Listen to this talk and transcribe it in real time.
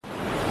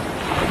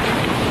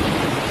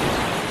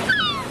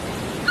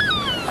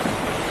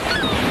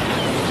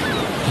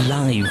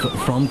Live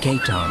from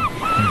Cape Town,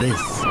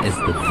 this is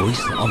the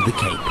Voice of the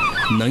Cape,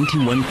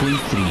 91.3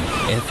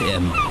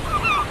 FM.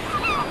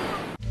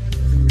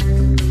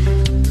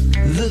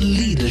 The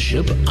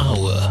Leadership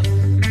Hour.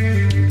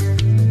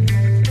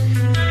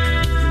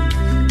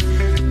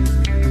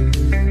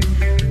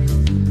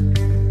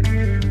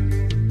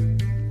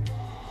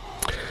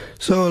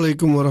 Assalamu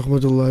alaikum wa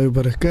rahmatullahi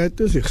wa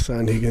barakatuh.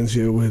 Ighsaan Higgins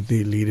here with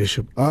the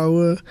Leadership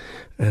Hour,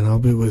 and I'll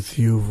be with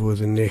you for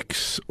the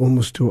next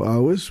almost 2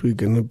 hours. We're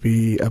going to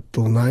be up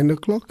till 9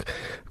 o'clock.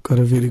 Got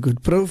a very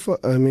good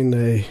program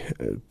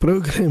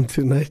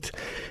tonight,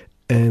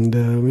 and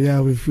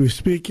we're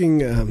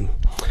speaking in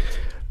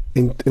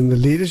the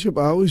Leadership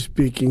Hour,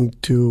 speaking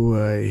to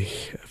a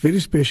very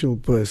special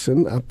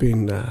person up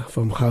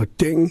from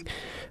Gauteng.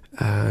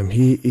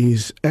 He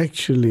is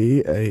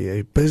actually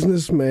a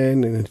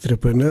businessman and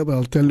entrepreneur, but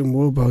I'll tell you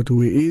more about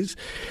who he is.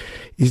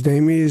 His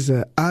name is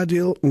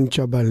Adil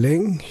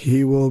Nchabaleng.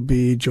 He will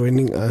be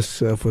joining us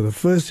for the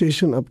first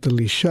session up till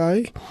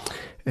Ishai,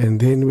 and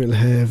then we'll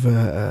have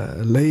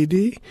a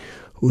lady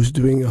who's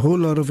doing a whole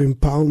lot of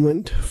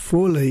empowerment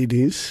for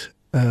ladies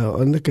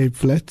on the Cape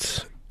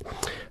Flats.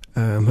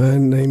 Her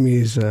name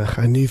is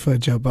Hanifa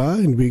Jabbar,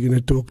 and we're going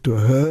to talk to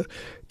her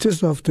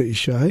just after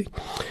Ishai.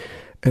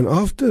 And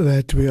after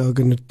that, we are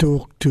going to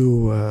talk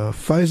to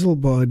Faisal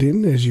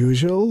Bardin, as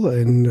usual,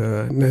 and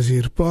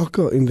Nazir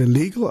Parker in the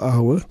legal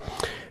hour.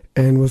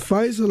 And with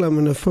Faisal, I'm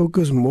going to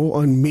focus more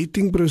on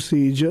meeting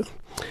procedure,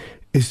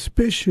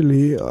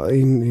 especially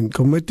in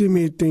committee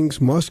meetings,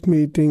 mosque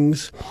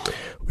meetings.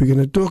 We're going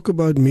to talk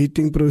about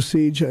meeting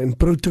procedure and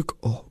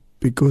protocol,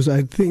 because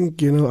I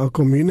think, our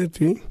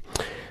community,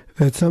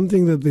 that's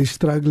something that they're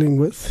struggling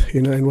with,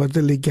 and what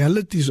the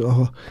legalities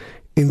are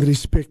in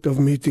respect of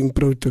meeting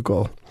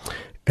protocol.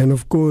 And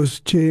of course,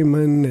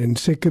 chairmen and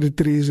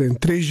secretaries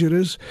and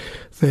treasurers,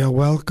 they are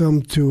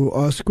welcome to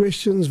ask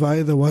questions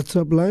via the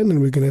WhatsApp line, and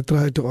we're going to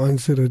try to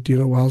answer it,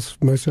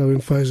 whilst myself and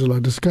Faisal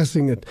are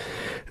discussing it.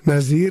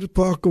 Nazir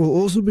Parker will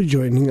also be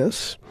joining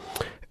us,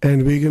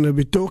 and we're going to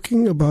be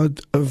talking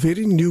about a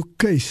very new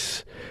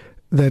case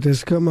that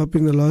has come up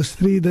in the last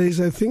 3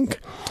 days, I think,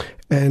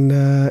 and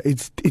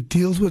it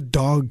deals with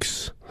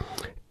dogs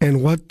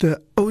and what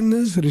the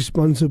owner's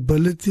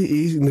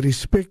responsibility is in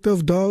respect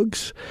of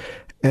dogs,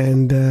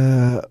 and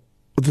the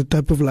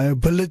type of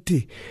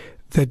liability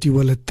that you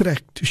will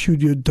attract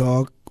should your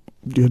dog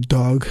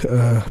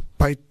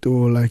bite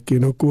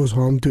or cause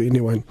harm to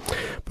anyone.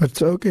 But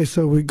so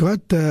we got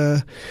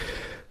Adil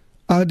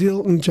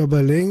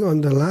Nchabaleng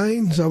on the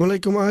line. Assalamu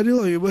alaikum,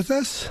 Adil, are you with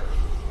us?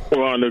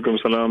 Wa alaikum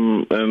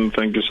salam, and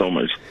thank you so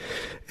much.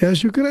 Yeah,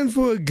 shukran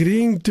for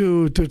agreeing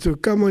to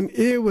come on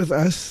air with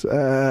us,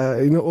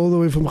 all the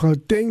way from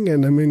Gauteng.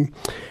 And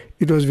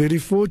it was very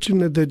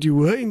fortunate that you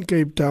were in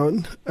Cape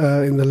Town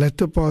in the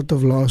latter part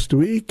of last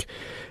week.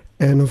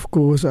 And of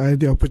course, I had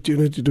the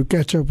opportunity to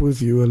catch up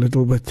with you a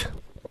little bit.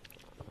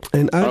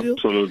 And Adil,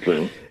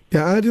 absolutely.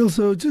 Yeah, Adil,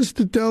 so just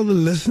to tell the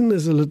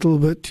listeners a little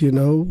bit,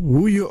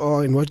 who you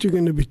are and what you're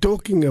going to be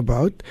talking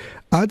about.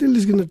 Adil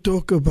is going to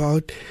talk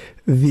about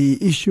the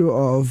issue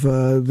of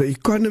the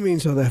economy in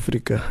South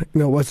Africa.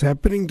 What's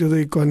happening to the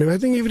economy. I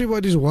think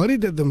everybody's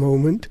worried at the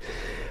moment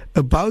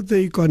about the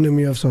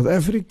economy of South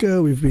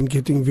Africa. We've been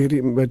getting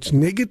very much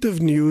negative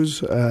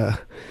news,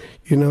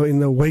 in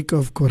the wake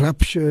of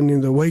corruption,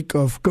 in the wake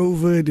of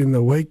COVID, in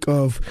the wake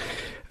of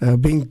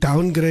being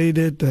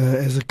downgraded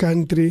as a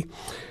country.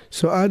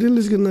 So Adil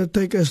is going to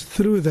take us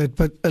through that,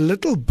 but a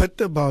little bit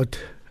about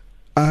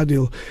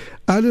Adil.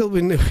 Adil,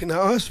 when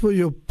I asked for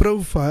your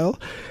profile,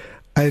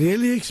 I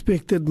really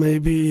expected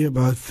maybe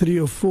about 3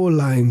 or 4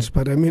 lines,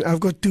 but I've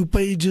got 2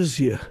 pages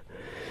here.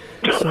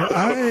 So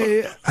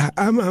I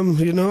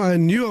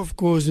knew, of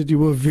course, that you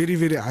were very,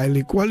 very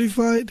highly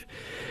qualified,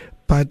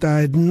 but I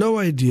had no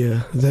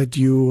idea that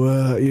you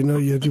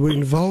were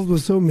involved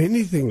with so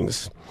many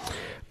things.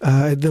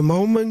 At the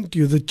moment,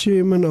 you're the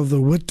chairman of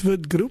the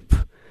Whitford Group,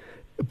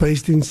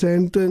 based in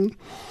Sandton.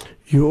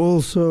 You're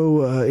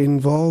also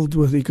involved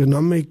with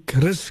economic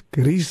risk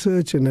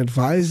research and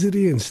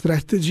advisory and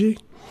strategy.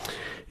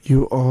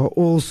 You are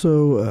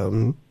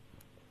also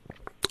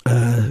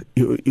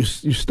you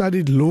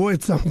studied law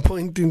at some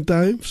point in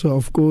time, so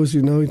of course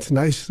it's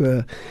nice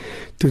to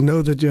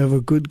know that you have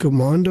a good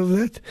command of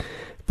that.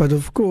 But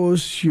of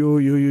course you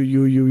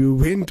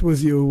went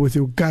with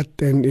your gut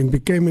and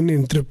became an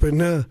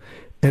entrepreneur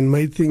and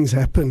made things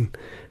happen,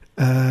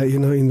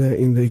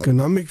 in the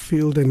economic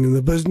field and in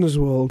the business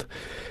world.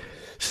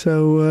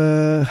 So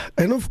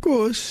and of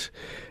course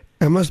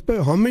I must pay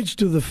homage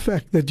to the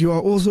fact that you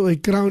are also a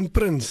crown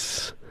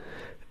prince,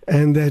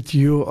 and that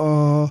you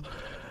are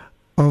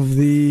of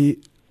the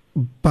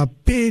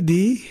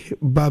Bapedi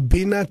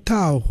Babina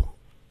Tau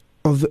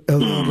of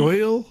the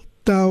Royal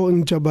Tau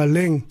in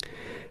Nchabaleng,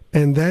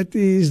 and that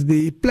is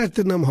the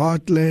platinum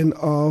heartland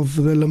of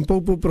the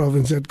Limpopo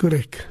province. Is that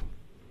correct?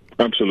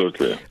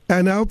 Absolutely.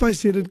 And I hope I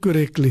said it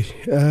correctly.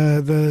 No,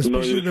 you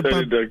said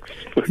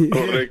it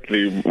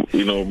correctly.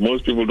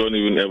 Most people don't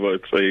even ever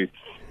say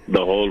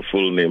the whole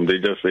full name. They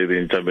just say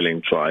the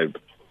Nchabaleng tribe.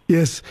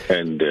 Yes.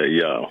 And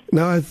yeah.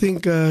 Now I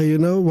think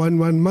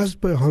one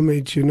must pay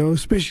homage,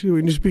 especially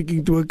when you're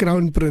speaking to a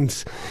crown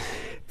prince.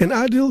 And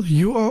Adil,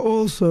 you are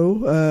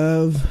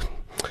also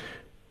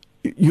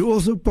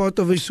part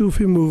of a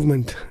Sufi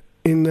movement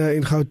in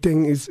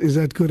Gauteng. Is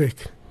that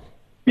correct?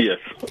 Yes,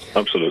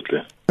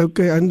 absolutely.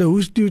 Okay, under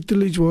whose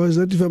tutelage was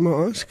that, if I may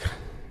ask?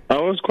 I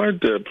was quite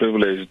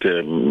privileged.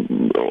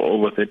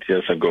 Over 30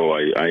 years ago,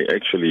 I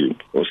actually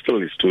was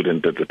still a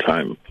student at the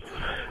time,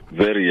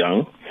 very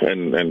young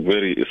and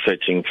very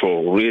searching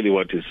for really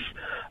what is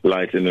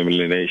light and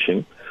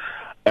illumination.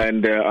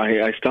 And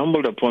I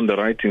stumbled upon the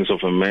writings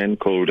of a man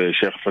called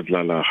Sheikh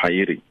Fadlallah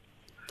Hayiri.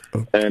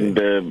 Okay. And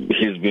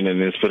he's been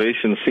an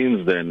inspiration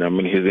since then. I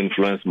mean, he's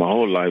influenced my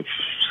whole life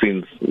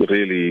since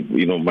really,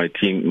 my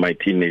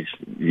teenage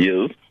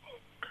years,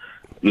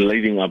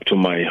 leading up to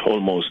my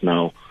almost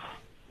my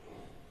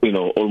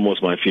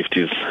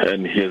 50s.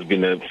 And he has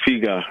been a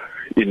figure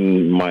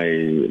in my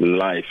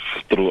life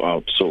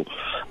throughout. So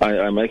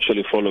I'm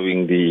actually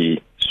following the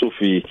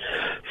Sufi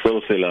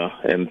Silsila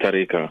and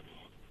Tariqa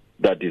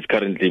that is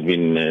currently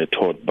being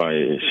taught by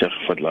Sheikh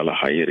Fadlallah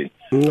Hayiri,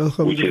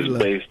 which is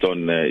based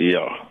on,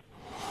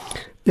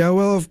 Yeah,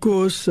 well, of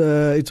course,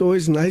 it's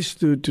always nice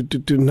to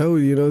know,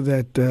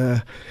 that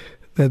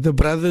the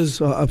brothers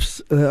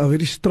are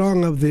very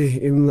strong up there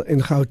in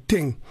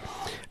Gauteng.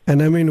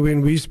 And I mean,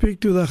 when we speak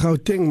to the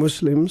Gauteng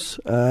Muslims,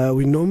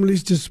 we normally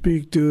just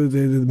speak to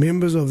the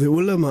members of the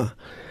ulama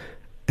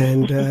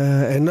and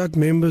not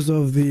members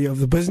of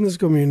the business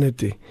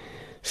community.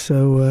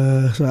 So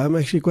I'm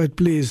actually quite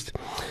pleased.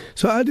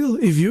 So Adil,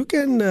 if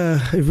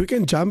we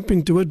can jump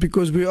into it,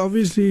 because we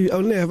obviously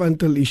only have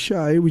until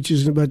Isha, which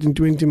is about in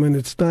 20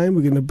 minutes time.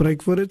 We're going to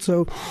break for it.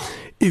 So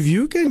if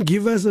you can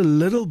give us a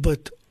little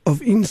bit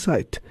of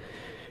insight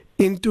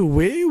into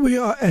where we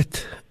are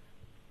at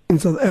in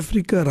South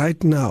Africa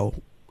right now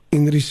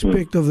in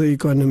respect of the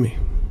economy.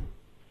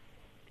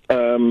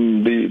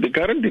 The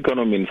current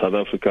economy in South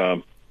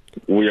Africa,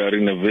 we are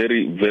in a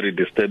very, very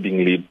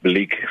disturbingly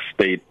bleak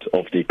state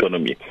of the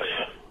economy.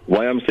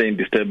 Why I'm saying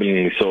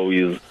disturbingly so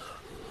is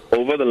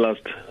over the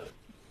last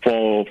 4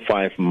 or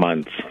 5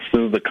 months,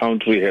 since the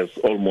country has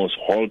almost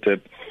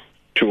halted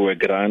to a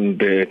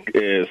grand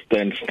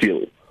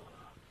standstill,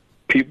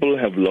 people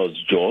have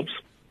lost jobs.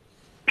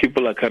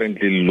 People are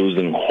currently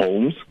losing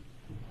homes,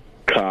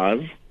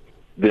 cars.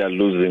 They are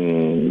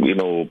losing,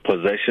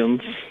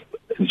 possessions.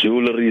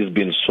 Jewelry is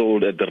being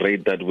sold at the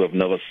rate that we have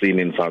never seen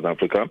in South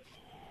Africa.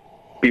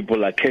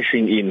 People are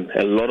cashing in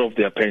a lot of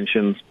their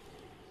pensions.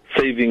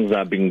 Savings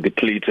are being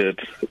depleted.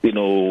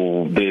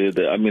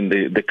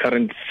 The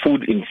current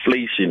food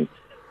inflation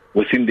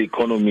within the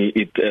economy,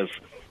 it's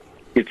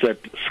at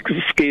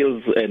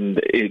scales and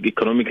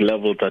economic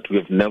levels that we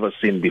have never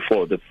seen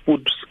before. The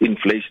food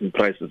inflation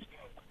prices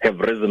have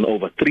risen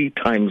over 3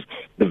 times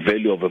the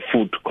value of a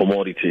food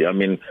commodity. I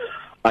mean,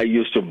 I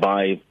used to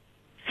buy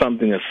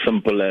something as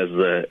simple as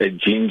a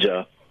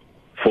ginger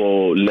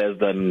for less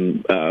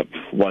than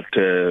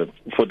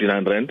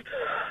 49 rand.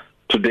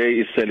 Today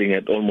is selling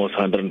at almost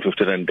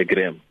 150 rand a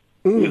gram.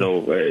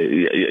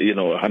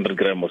 100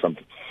 gram or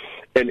something,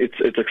 and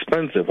it's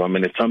expensive. I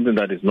mean, it's something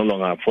that is no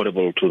longer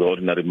affordable to the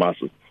ordinary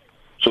masses.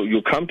 So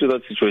you come to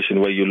that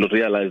situation where you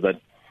realize that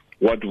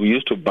what we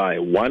used to buy,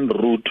 1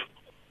 root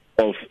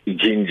of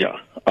ginger,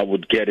 I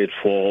would get it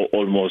for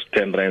almost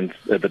 10 rands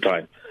at the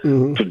time.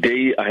 Mm-hmm.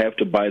 Today, I have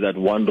to buy that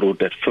 1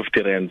 root at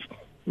 50 rands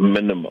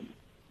minimum.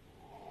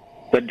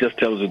 That just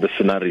tells you the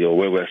scenario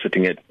where we're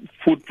sitting at.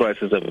 Food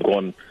prices have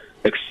gone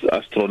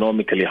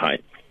astronomically high.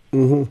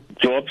 Mm-hmm.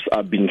 Jobs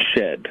are being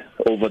shed.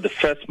 Over the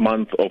first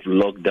month of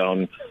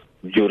lockdown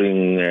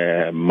during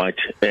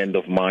end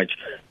of March,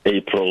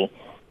 April,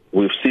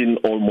 we've seen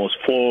almost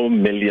 4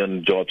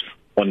 million jobs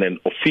on an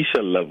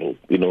official level,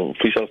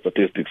 official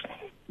statistics,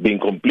 being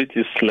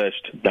completely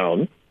slashed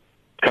down,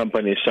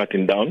 companies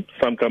shutting down,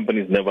 some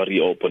companies never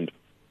reopened.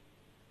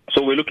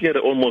 So we're looking at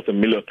almost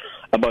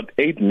about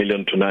 8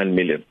 million to 9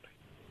 million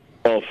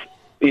of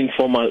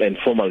informal and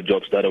formal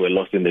jobs that were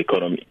lost in the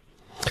economy,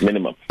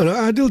 minimum.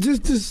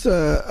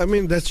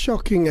 Adil, that's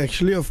shocking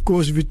actually. Of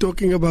course, we're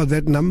talking about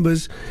that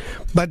numbers,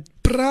 but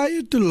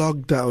prior to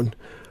lockdown,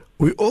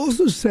 we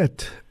also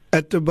sat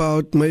at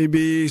about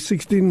maybe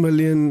 16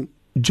 million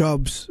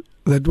jobs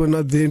that were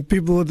not there,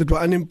 people that were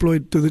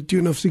unemployed to the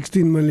tune of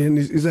 16 million.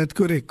 Is that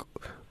correct?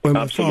 Or am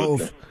I far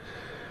off?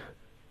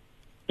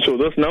 So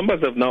those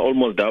numbers have now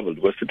almost doubled.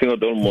 We're sitting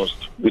at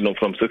almost,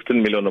 from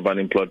 16 million of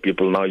unemployed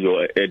people. Now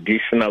you're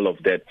additional of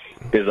that.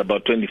 There's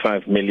about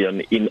 25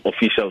 million in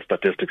official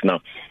statistics now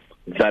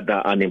that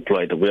are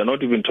unemployed. We are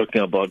not even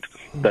talking about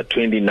the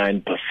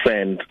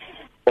 29%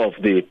 of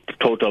the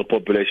total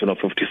population of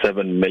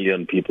 57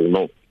 million people.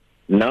 No.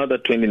 Now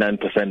that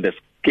 29% has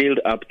scaled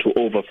up to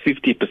over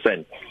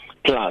 50%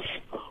 plus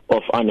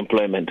of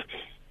unemployment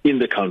in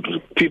the country.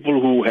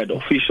 People who had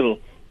official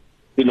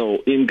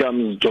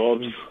incomes,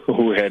 jobs,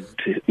 who had,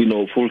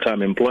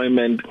 full-time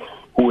employment,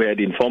 who had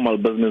informal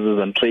businesses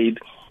and trade,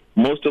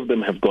 most of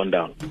them have gone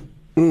down.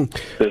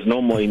 There's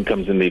no more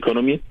incomes in the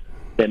economy.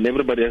 and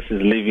everybody else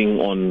is living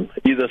on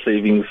either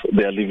savings,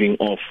 they are living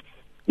off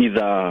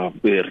either a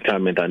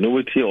retirement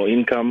annuity or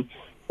income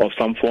of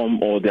some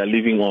form, or they are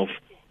living off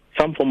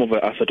some form of an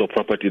asset or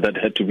property that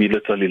had to be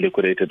literally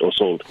liquidated or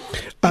sold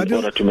in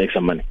order to make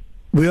some money.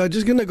 We are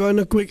just going to go on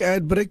a quick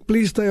ad break.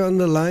 Please stay on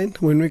the line.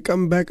 When we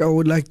come back, I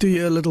would like to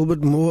hear a little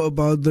bit more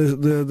about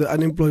the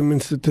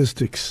unemployment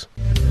statistics.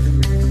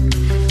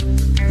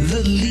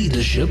 The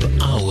Leadership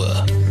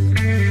Hour.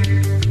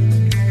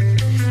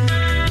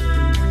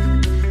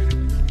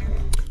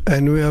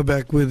 And we are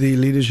back with the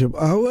Leadership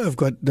Hour. I've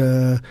got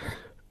Mr.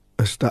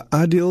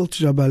 Adil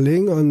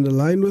Jabaling on the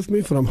line with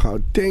me from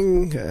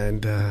Gauteng,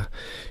 and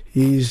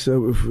he's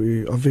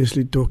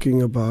obviously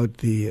talking about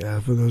the,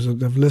 for those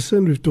that have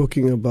listened, we're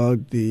talking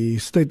about the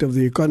state of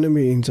the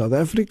economy in South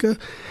Africa.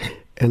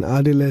 And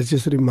Adil has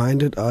just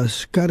reminded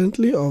us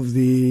currently of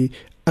the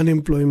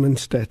unemployment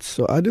stats.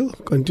 So Adil,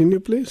 continue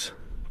please.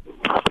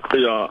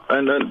 Yeah,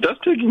 and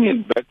just taking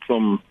it back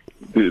from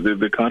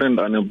the current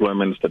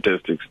unemployment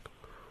statistics,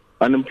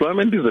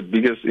 unemployment is the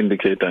biggest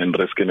indicator in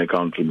risk in a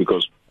country,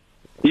 because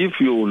if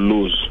you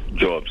lose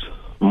jobs,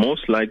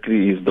 most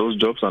likely is those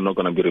jobs are not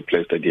going to be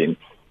replaced again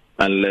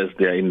unless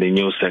they are in the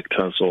new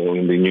sectors or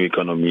in the new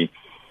economy,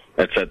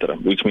 etc.,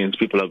 which means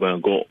people are going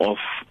to go off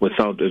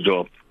without a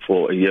job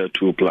for a year,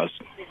 2 plus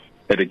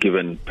at a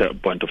given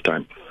point of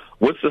time.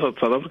 With the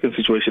South African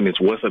situation, it's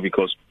worse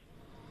because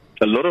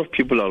a lot of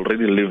people are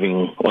already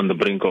living on the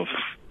brink of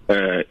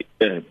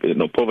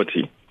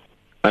poverty,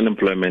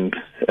 unemployment,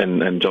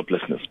 and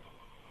joblessness.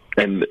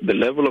 And the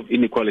level of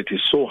inequality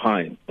is so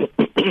high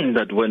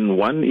that when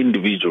one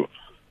individual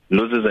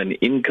loses an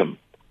income,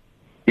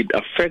 it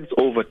affects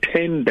over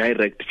 10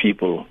 direct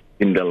people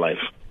in their life.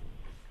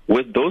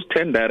 With those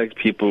 10 direct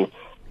people,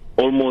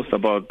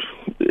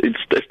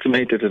 it's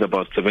estimated that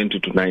about 70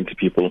 to 90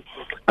 people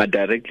are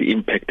directly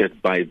impacted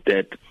by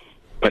that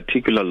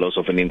particular loss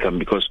of an income,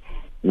 because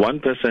one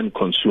person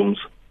consumes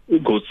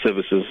goods,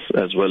 services,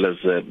 as well as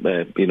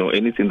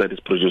anything that is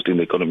produced in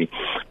the economy.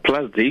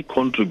 Plus, they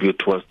contribute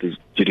towards the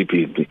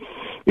GDP,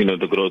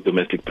 the gross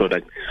domestic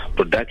product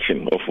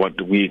production of what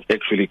we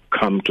actually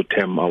come to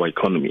term our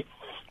economy.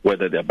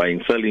 Whether they're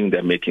buying, selling,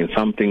 they're making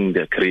something,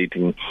 they're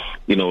creating,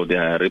 they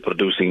are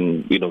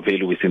reproducing,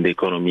 value within the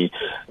economy,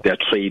 they're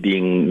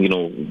trading,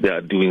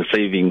 they're doing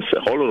savings, a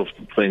whole lot of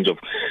range of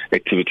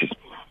activities.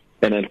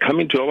 And then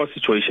coming to our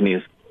situation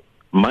is,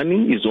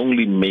 money is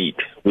only made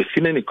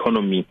within an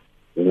economy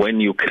when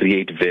you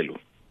create value,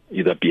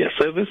 either be a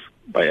service,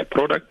 buy a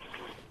product,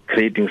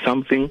 creating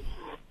something,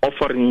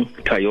 offering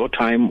your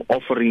time,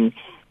 offering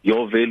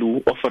your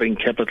value, offering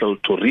capital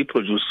to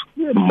reproduce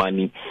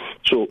money.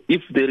 So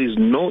if there is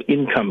no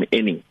income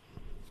earning,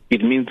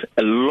 it means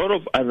a lot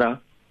of other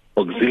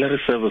auxiliary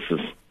services,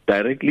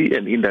 directly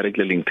and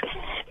indirectly linked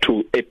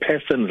to a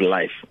person's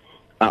life,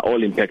 are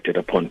all impacted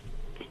upon.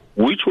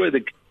 Which were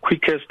the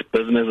quickest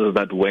businesses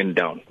that went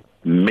down?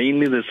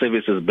 Mainly the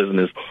services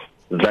business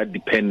that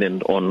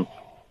dependent on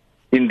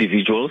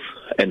individuals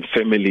and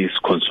families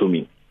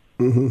consuming.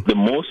 Mm-hmm. The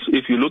most,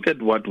 if you look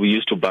at what we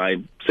used to buy,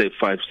 say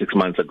 5-6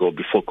 months ago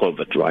before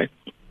COVID, right?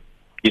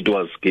 It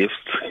was gifts,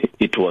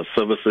 it was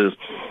services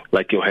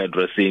like your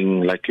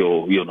hairdressing, like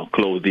your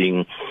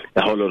clothing,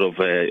 a whole lot of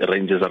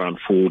ranges around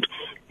food,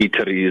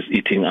 eateries,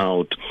 eating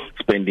out,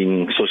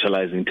 spending,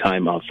 socializing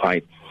time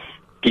outside,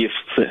 gifts,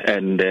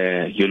 and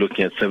you're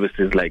looking at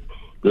services like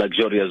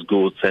luxurious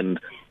goods and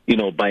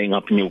buying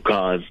up new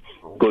cars,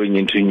 going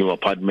into new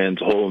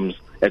apartments, homes,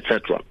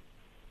 etc.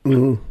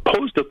 Mm-hmm.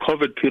 Post the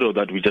COVID period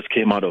that we just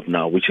came out of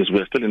now, which is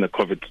we're still in a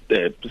COVID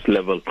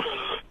level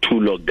 2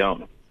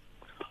 lockdown.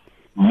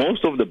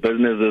 Most of the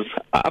businesses,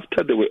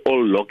 after they were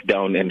all locked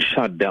down and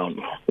shut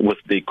down with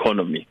the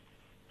economy,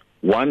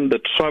 the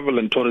travel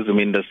and tourism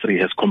industry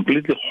has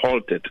completely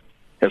halted,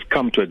 has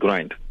come to a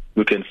grind.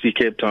 You can see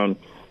Cape Town,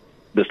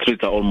 the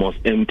streets are almost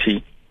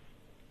empty.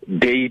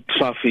 Day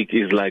traffic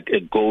is like a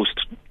ghost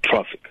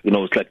traffic.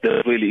 It's like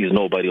there really is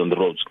nobody on the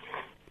roads.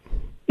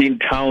 In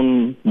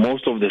town,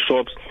 most of the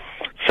shops,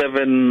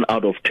 7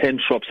 out of 10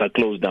 shops are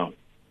closed down.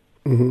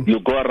 Mm-hmm. You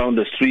go around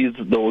the streets,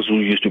 those who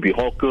used to be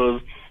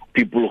hawkers,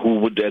 people who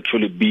would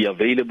actually be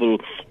available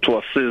to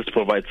assist,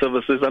 provide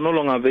services, are no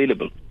longer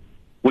available,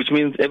 which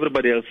means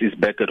everybody else is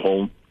back at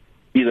home.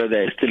 Either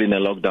they're still in a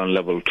lockdown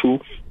level 2,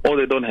 or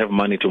they don't have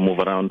money to move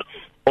around,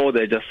 or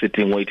they're just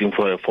sitting waiting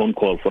for a phone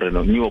call for a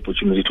new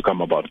opportunity to come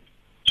about.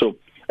 So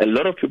a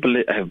lot of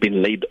people have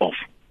been laid off,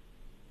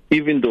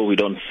 even though we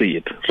don't see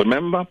it.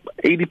 Remember,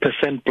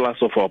 80%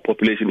 plus of our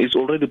population is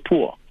already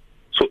poor.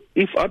 So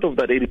if out of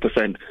that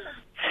 80%,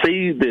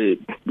 say the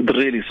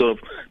really sort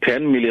of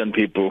 10 million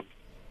people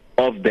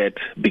of that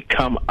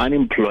become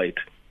unemployed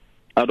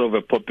out of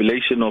a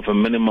population of a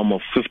minimum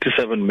of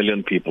 57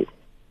 million people,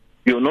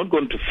 you're not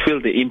going to feel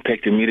the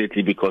impact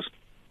immediately, because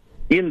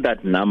in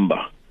that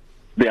number,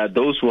 there are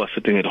those who are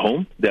sitting at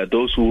home, there are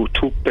those who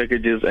took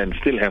packages and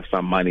still have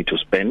some money to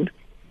spend,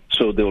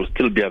 so they will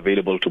still be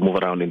available to move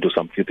around and do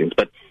some few things.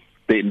 But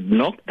the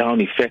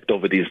knockdown effect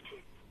of it is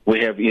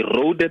we have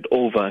eroded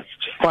over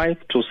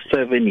 5 to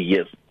 7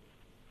 years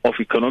of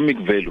economic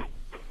value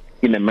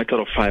in a matter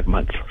of 5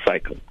 months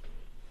cycle.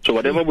 So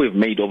whatever we've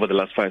made over the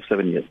last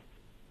 5-7 years,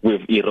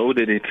 we've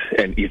eroded it,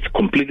 and it's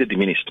completely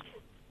diminished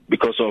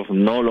because of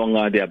no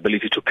longer the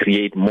ability to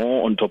create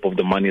more on top of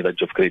the money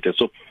that you've created.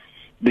 So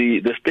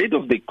the state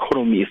of the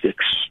economy is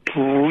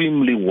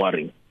extremely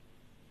worrying.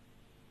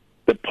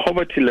 The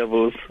poverty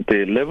levels,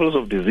 the levels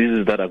of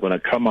diseases that are going to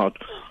come out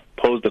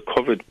post the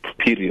COVID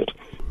period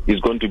is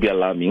going to be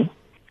alarming.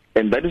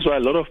 And that is why a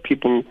lot of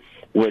people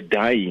were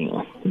dying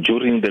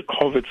during the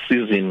COVID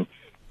season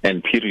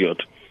and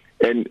period.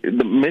 And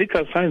the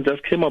medical science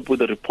just came up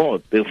with a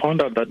report. They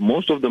found out that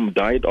most of them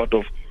died out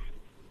of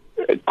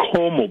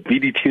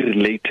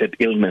comorbidity-related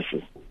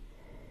illnesses,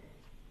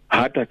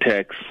 heart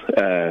attacks,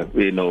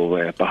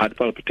 heart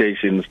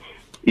palpitations,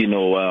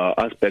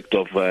 aspect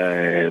of,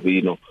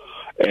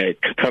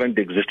 current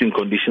existing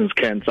conditions,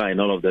 cancer and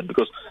all of that,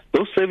 because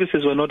those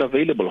services were not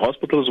available.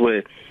 Hospitals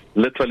were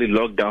literally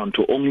locked down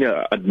to only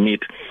admit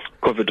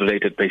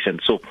COVID-related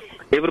patients. So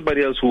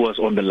everybody else who was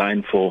on the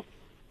line for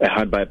a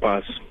heart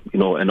bypass,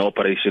 an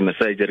operation, a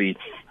surgery,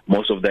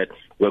 most of that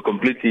were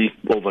completely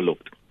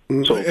overlooked.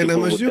 So and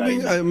I'm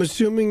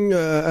assuming,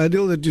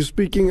 Adil, that you're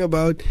speaking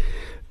about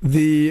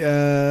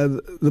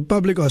the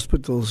public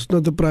hospitals,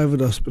 not the private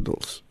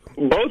hospitals.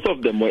 Both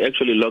of them were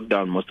actually locked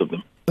down, most of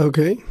them.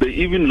 Okay. They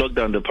even locked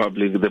down the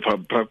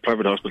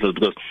private hospitals,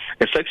 because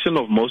a section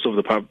of most of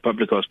the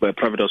private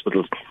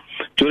hospitals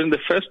during the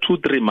first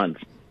 2-3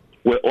 months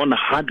were on a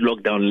hard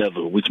lockdown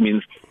level, which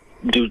means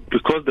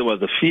because there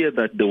was a fear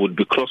that there would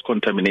be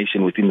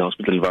cross-contamination within the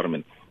hospital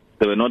environment,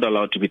 they were not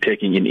allowed to be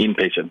taking in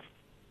inpatients.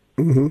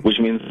 Mm-hmm. Which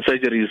means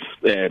surgeries,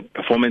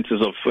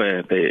 performances of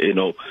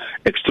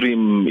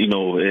extreme,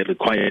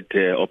 required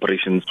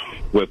operations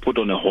were put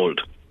on a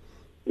hold,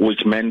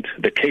 which meant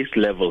the case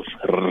levels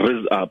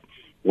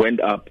went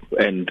up,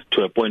 and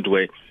to a point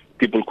where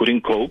people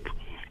couldn't cope.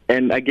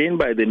 And again,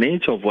 by the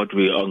nature of what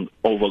we are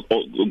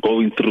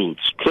going through,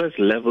 stress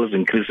levels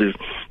increases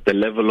the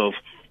level of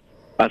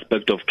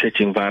aspect of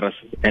catching virus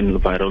and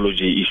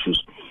virology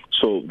issues.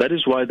 So that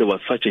is why there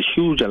was such a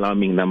huge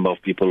alarming number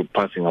of people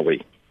passing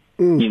away,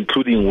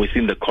 including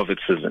within the COVID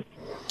season.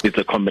 It's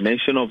a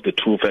combination of the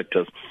two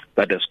factors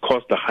that has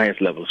caused the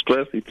highest level.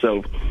 Stress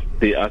itself,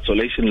 the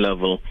isolation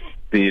level,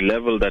 the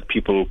level that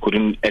people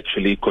couldn't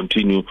actually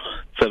continue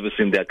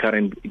servicing their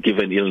current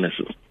given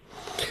illnesses.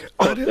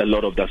 Caused a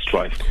lot of that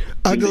strife.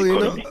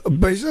 Adil,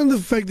 based on the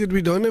fact that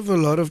we don't have a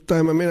lot of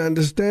time, I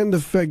understand the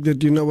fact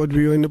that,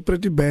 we are in a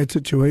pretty bad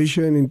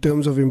situation in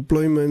terms of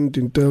employment,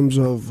 in terms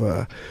of,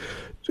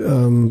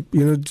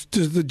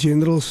 just the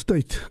general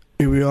state.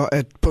 We are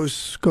at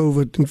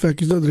post-COVID. In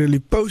fact, it's not really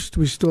post.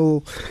 We're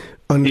still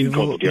on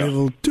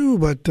level 2,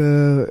 but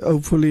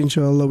hopefully,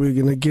 inshallah, we're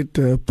going to get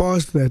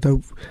past that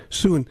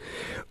soon.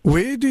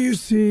 Where do you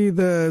see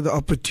the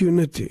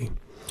opportunity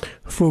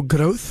for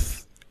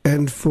growth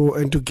and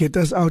to get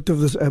us out of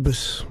this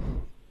abyss?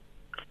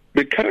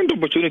 The current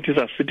opportunities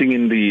are sitting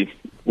in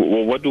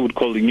what we would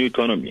call the new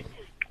economy.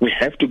 We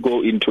have to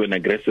go into an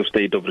aggressive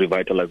state of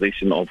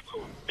revitalization of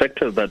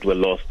sectors that were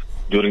lost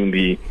during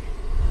the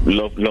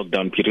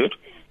lockdown period,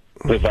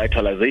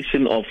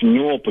 revitalization of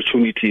new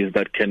opportunities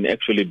that can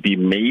actually be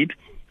made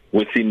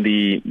within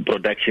the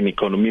production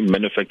economy,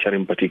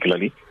 manufacturing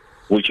particularly,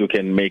 which you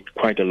can make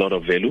quite a lot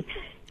of value.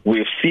 We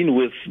have seen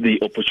with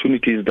the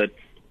opportunities that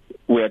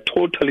we are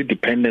totally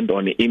dependent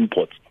on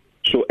imports.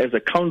 So as a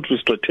country,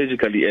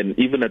 strategically and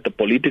even at the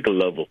political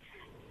level,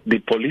 the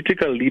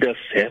political leaders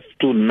have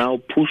to now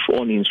push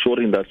on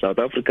ensuring that South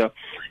Africa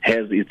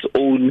has its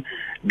own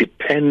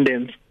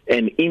dependence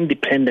and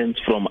independence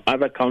from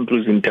other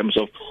countries in terms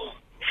of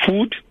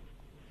food,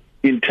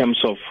 in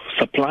terms of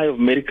supply of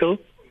medical,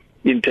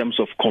 in terms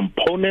of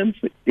components,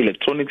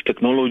 electronics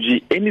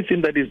technology,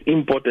 anything that is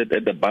imported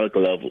at the bulk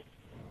level.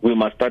 We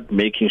must start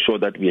making sure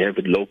that we have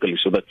it locally,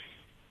 so that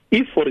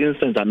if, for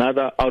instance,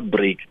 another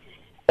outbreak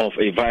of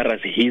a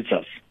virus hits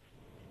us,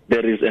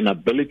 there is an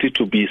ability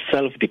to be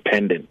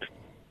self-dependent.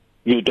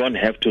 You don't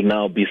have to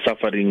now be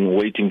suffering,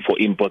 waiting for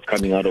imports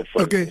coming out of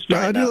Okay,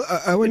 now Adil,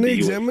 I want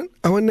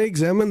to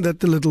examine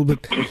that a little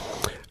bit.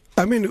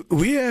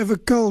 We have a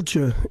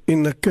culture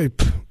in the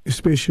Cape,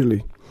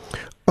 especially,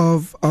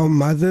 of our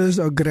mothers,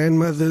 our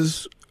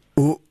grandmothers,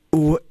 who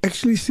were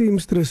actually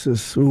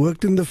seamstresses, who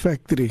worked in the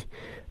factory.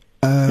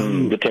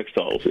 The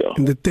textiles, yeah.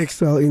 In the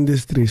textile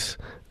industries.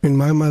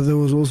 My mother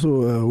was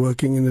also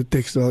working in the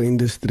textile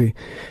industry.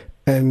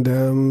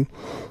 And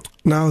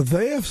now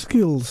they have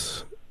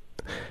skills.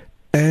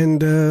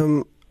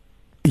 And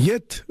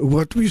yet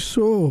what we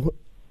saw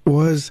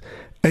was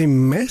a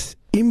mass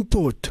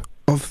import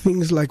of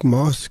things like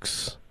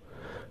masks.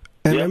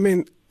 And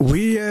yeah.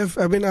 We have,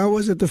 I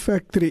was at the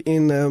factory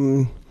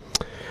in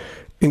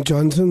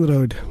Johnson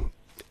Road,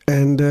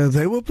 and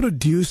they were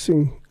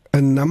producing a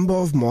number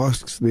of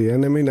masks there.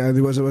 And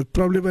there was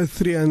probably about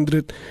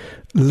 300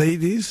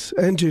 ladies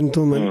and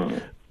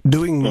gentlemen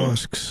doing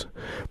masks.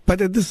 But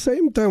at the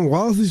same time,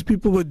 while these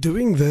people were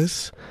doing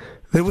this,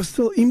 they were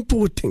still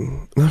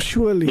importing. Now,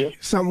 surely,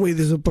 somewhere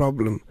there's a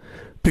problem.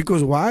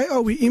 Because why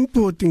are we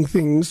importing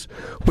things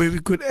where we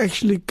could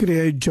actually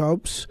create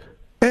jobs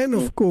and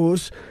of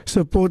course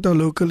support our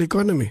local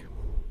economy.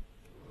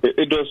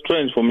 It was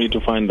strange for me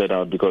to find that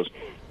out, because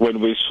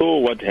when we saw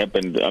what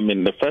happened, I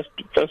mean, the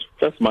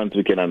first month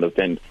we can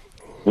understand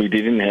we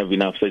didn't have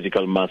enough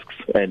surgical masks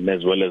and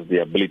as well as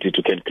the ability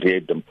to can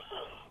create them.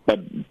 But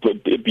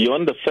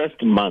beyond the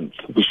first month,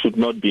 we should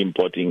not be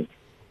importing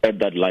at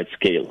that large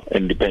scale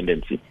and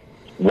dependency.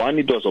 One,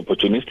 it was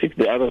opportunistic.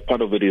 The other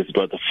part of it is it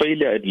was a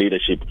failure at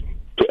leadership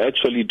to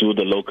actually do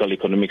the local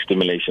economic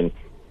stimulation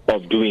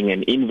of doing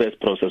an inverse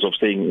process of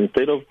saying,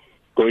 instead of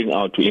going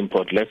out to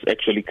import, let's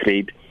actually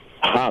create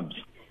hubs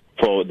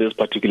for this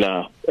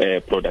particular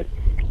product.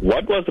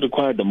 What was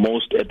required the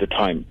most at the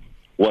time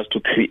was to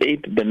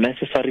create the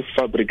necessary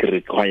fabric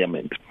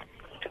requirement.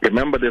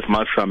 Remember, these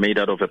masks are made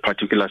out of a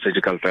particular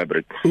surgical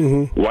fabric.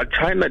 Mm-hmm. What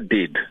China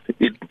did,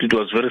 it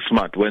was very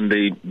smart. When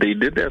they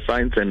did their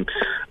science and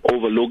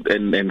overlooked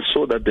and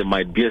saw that there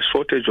might be a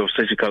shortage of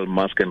surgical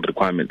mask and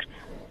requirements,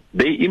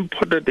 they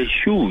imported a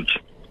huge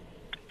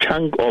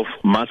chunk of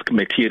mask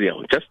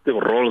material, just the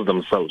rolls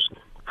themselves,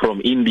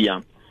 from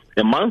India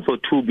a month or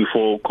two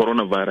before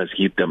coronavirus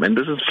hit them. And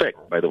this is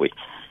fact, by the way.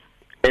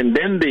 And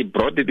then they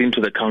brought it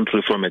into the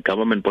country from a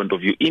government point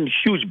of view in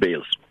huge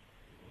bales.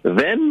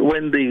 Then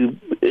when the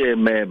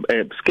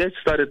sketch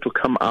started to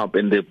come up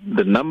and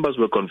the numbers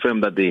were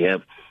confirmed that they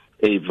have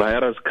a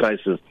virus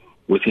crisis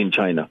within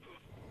China,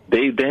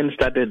 they then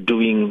started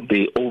doing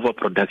the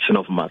overproduction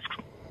of masks.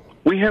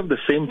 We have the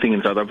same thing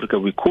in South Africa.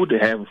 We could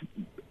have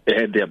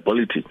had the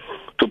ability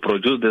to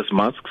produce these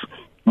masks.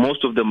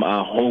 Most of them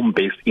are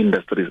home-based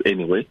industries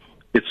anyway.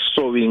 It's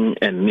sewing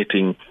and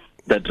knitting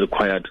that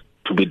required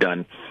to be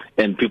done,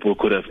 and people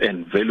could have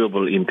earned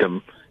valuable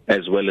income,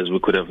 as well as we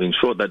could have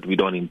ensured that we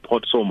don't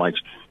import so much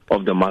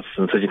of the masks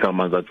and surgical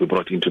masks that we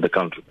brought into the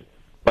country.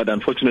 But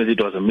unfortunately,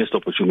 it was a missed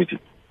opportunity.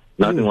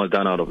 Nothing was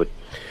done out of it.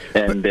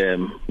 And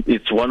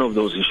it's one of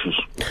those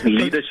issues.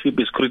 Leadership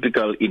is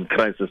critical in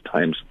crisis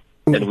times.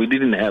 And we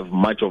didn't have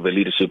much of a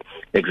leadership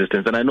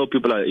existence. And I know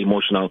people are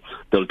emotional.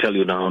 They'll tell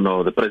you,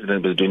 no, the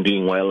president is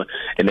doing well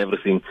and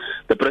everything.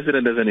 The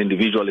president as an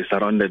individual is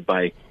surrounded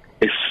by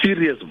a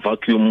serious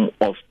vacuum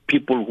of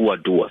people who are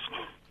doers.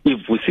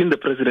 If within the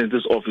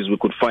president's office we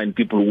could find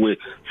people who were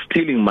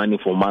stealing money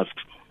for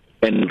masks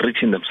and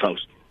enriching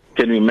themselves,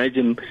 can you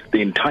imagine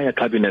the entire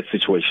cabinet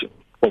situation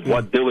of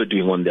what they were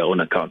doing on their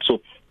own account?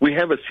 So we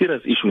have a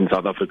serious issue in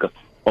South Africa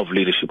of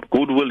leadership.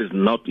 Goodwill is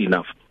not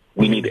enough.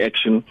 We need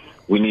action.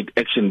 We need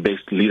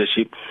action-based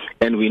leadership.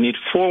 And we need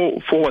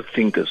forward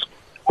thinkers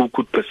who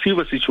could perceive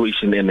a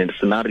situation and a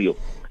scenario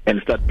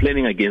and start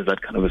planning against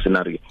that kind of a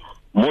scenario.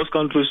 Most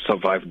countries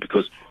survived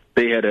because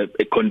they had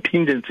a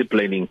contingency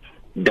planning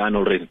done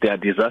already. Their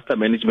disaster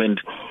management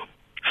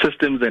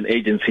systems and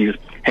agencies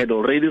had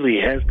already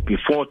rehearsed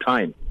before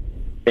time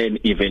an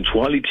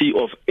eventuality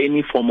of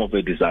any form of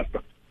a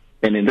disaster.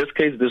 And in this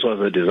case, this was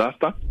a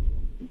disaster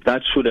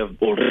that should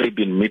have already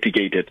been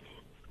mitigated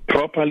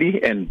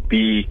properly and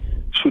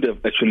should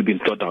have actually been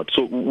thought out.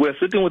 So we're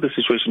sitting with a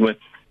situation where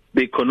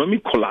the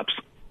economic collapse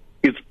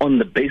is on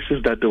the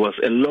basis that there was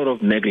a lot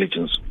of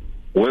negligence.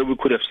 Where we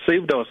could have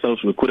saved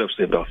ourselves, we could have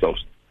saved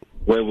ourselves.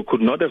 Where we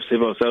could not have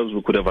saved ourselves,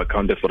 we could have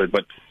accounted for it.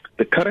 But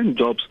the current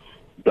jobs,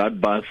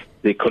 bloodbath,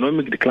 the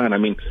economic decline, I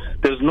mean,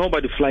 there's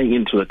nobody flying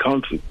into the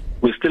country.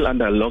 We're still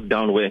under a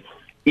lockdown where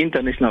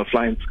international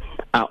flights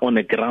are on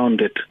a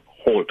grounded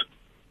hold.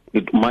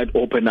 It might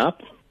open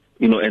up,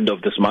 end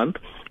of this month.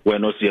 We're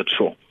not yet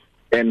sure.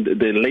 And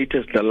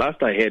the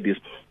last I heard is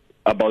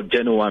about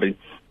January,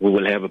 we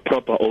will have a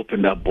proper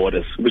opened up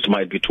borders, which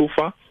might be too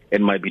far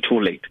and might be too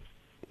late.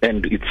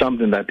 And it's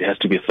something that has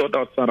to be thought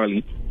out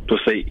thoroughly to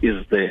say,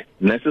 is the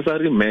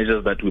necessary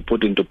measures that we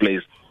put into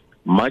place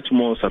much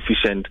more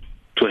sufficient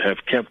to have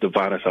kept the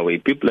virus away?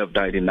 People have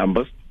died in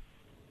numbers.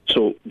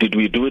 So did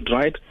we do it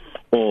right,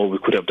 or we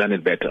could have done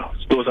it better?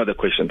 Those are the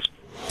questions.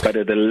 But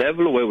at the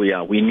level where we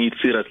are, we need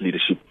serious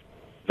leadership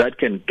that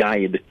can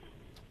guide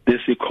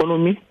this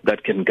economy,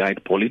 that can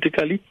guide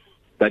politically,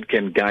 that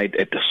can guide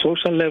at the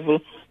social level,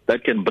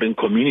 that can bring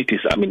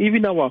communities. I mean,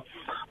 even our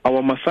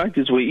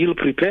massages were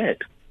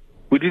ill-prepared.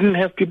 We didn't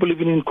have people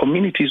even in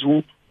communities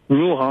who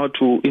knew how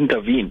to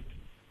intervene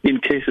in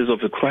cases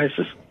of a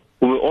crisis.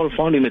 We were all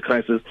found in a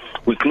crisis.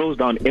 We closed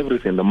down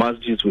everything, the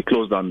masjids, we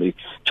closed down the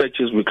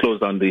churches, we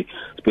closed down the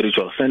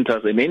spiritual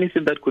centers, and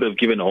anything that could have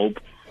given hope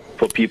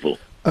for people.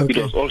 Okay.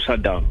 It was all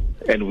shut down,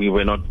 and we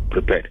were not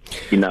prepared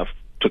enough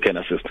to can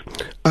assist.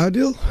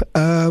 Adil,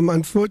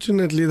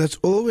 unfortunately, that's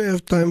all we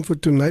have time for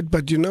tonight.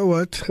 But you know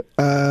what?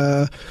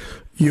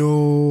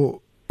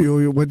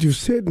 What you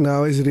said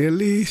now has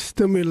really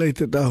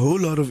stimulated a whole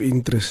lot of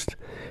interest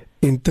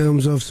in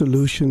terms of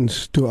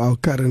solutions to our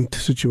current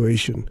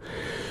situation.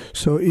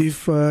 So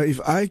if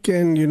I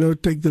can,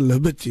 take the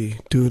liberty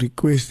to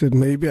request that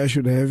maybe I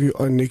should have you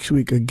on next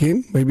week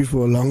again, maybe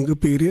for a longer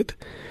period,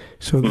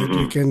 so that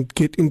we can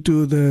get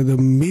into the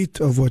meat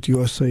of what you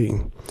are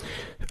saying.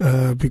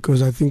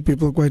 Because I think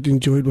people quite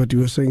enjoyed what you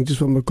were saying just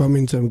from the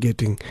comments I'm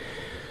getting.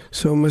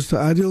 So, Mr.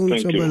 Adil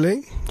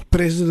Mchabaleng,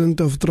 President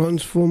of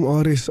Transform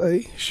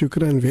RSA,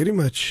 shukran very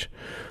much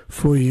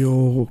for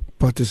your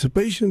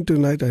participation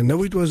tonight. I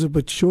know it was a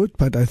bit short,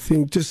 but I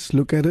think just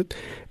look at it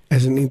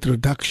as an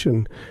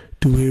introduction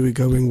to where we're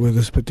going with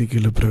this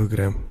particular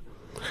program.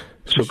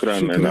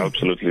 Shukran, and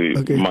absolutely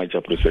much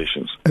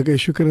appreciations. Okay,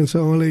 shukran.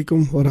 Assalamu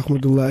alaikum wa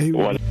rahmatullahi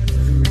wa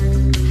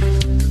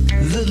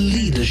The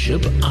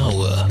Leadership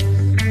Hour.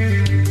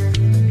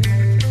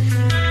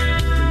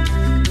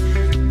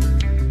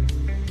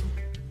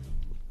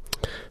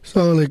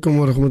 Assalamu alaikum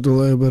wa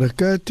rahmatullahi wa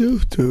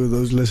barakatuh. To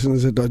those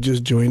listeners that are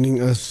just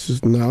joining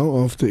us now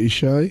after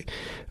Isha,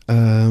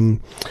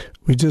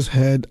 we just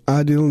had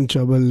Adil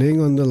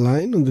Nchabaleng on the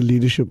line on the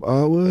Leadership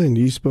Hour, and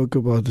he spoke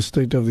about the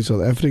state of the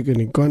South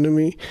African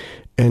economy,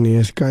 and he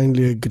has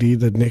kindly agreed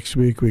that next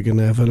week we're going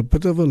to have a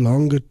bit of a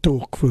longer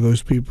talk for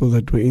those people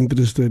that were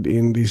interested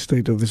in the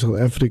state of the South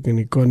African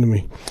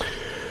economy.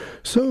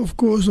 So, of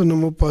course, on a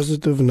more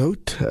positive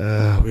note,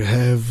 we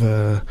have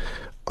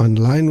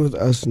online with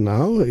us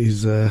now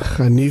is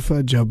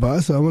Hanifa Jabbar.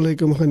 Assalamu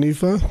alaikum,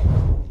 Hanifa.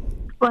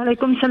 Wa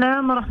alaikum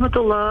salam wa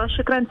rahmatullah.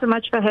 Shukran so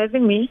much for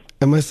having me.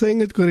 Am I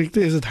saying it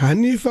correctly? Is it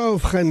Hanifa or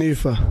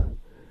Hanifa?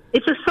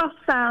 It's a soft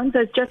sound,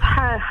 so it's just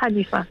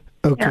Hanifa.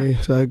 Okay,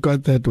 so I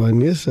got that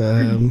one, yes.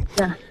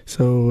 Yeah.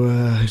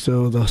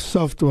 So the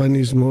soft one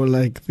is more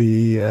like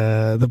the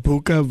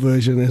Buka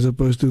version as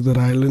opposed to the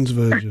Rylands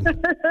version.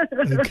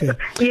 Okay.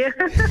 Yeah.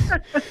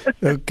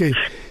 Okay.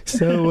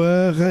 So,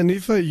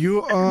 Hanifa,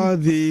 you are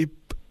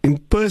in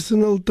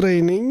personal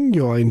training,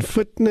 you are in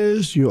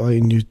fitness, you are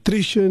in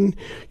nutrition,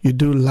 you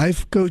do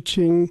life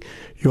coaching,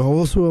 you are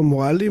also a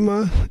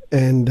mualima,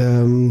 and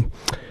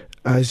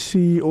I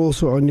see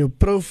also on your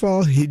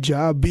profile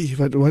hijabi.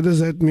 What does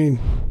that mean?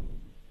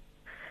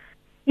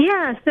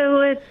 Yeah,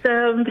 so it's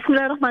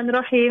Bismillah ar-Rahman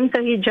ar-Rahim.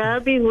 So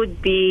hijabi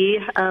would be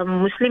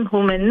Muslim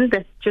woman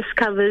that just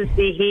covers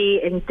the hair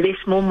and dress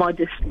more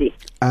modestly.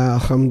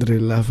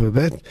 Alhamdulillah for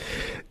that.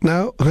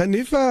 Now,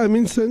 Hanifa, I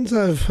mean, since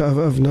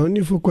I've known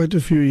you for quite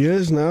a few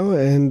years now,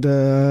 and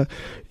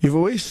you've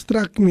always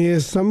struck me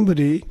as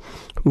somebody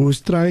who's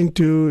trying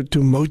to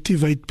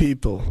motivate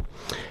people.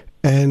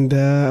 And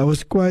I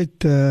was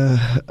quite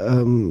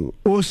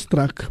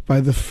awestruck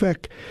by the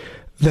fact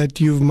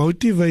that you've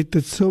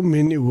motivated so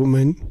many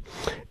women,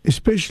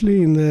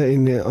 especially on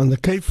the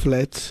Cape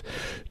Flats,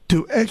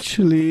 to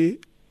actually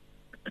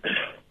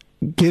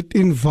get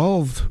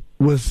involved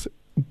with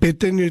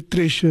better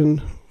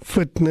nutrition,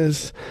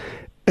 fitness,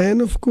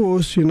 and of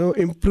course,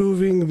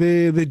 improving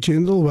their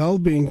general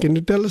well-being. Can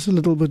you tell us a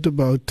little bit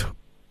about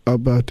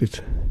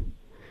it?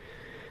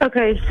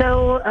 Okay,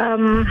 so,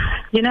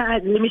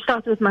 let me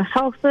start with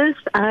myself first.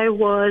 I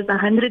was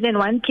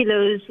 101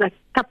 kilos, like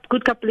a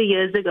good couple of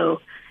years ago.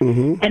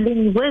 Mm-hmm. And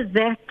then with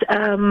that,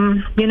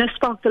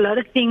 sparked a lot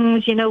of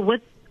things,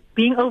 with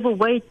being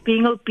overweight,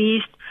 being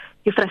obese,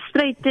 you're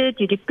frustrated,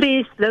 you're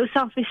depressed, low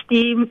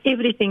self-esteem,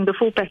 everything, the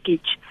full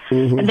package.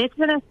 Mm-hmm. And that's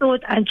when I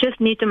thought I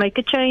just need to make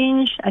a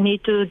change. I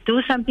need to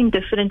do something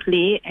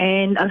differently.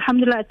 And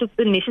alhamdulillah, I took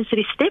the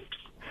necessary steps.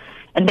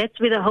 And that's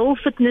where the whole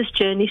fitness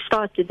journey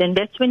started. And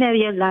that's when I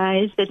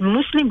realized that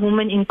Muslim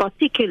women in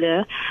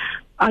particular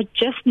are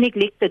just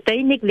neglected.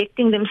 They're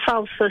neglecting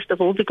themselves, first of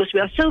all, because we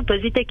are so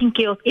busy taking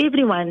care of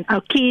everyone,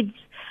 our kids,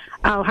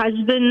 our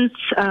husbands,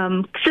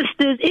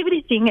 sisters,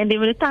 everything. And then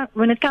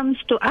when it comes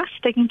to us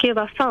taking care of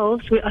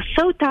ourselves, we are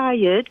so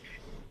tired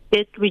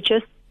that we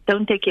just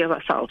don't take care of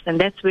ourselves.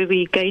 And that's where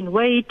we gain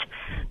weight.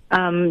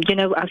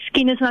 Our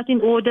skin is not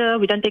in order.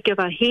 We don't take care of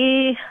our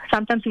hair.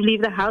 Sometimes we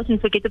leave the house and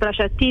forget to brush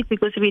our teeth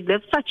because we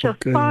live such a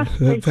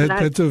fast-paced life.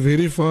 That's a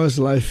very fast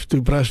life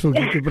to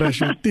forget to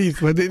brush your teeth.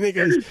 But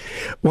anyways,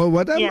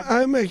 what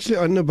I'm actually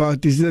on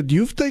about is that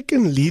you've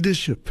taken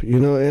leadership,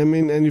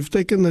 and you've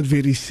taken that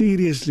very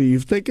seriously.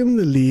 You've taken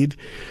the lead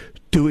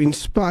to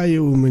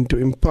inspire women, to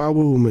empower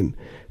women.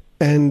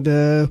 And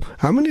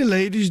how many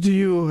ladies do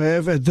you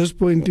have at this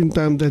point in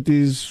time that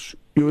is,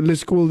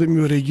 let's call them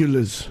your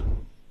regulars?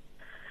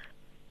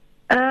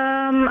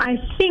 I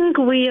think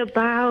we're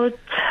about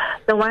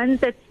the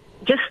ones that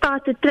just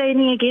started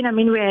training again. I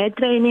mean, we had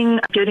training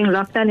during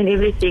lockdown and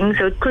everything,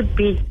 so it could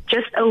be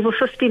just over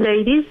 50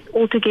 ladies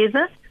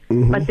altogether.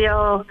 Mm-hmm. But there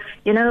are,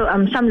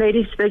 some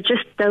ladies that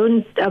just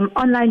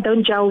online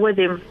don't gel with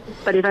them.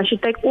 But if I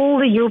should take all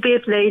the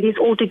UBF ladies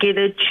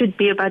altogether, it should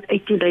be about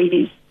 80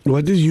 ladies.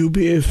 What is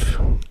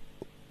UBF?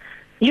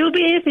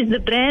 UBF is the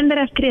brand that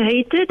I've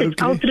created.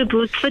 It's Ultra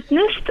Boost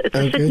Fitness. It's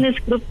a fitness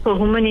group for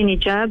women in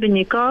hijab and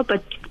niqab,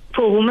 but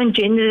for women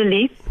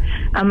generally.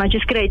 I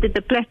just created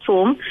the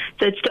platform.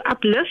 So it's to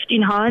uplift,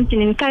 enhance,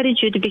 and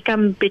encourage you to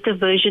become a better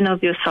version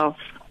of yourself.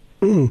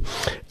 Mm.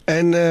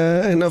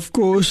 And of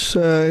course,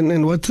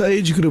 and what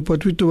age group?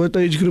 What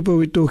age group are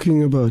we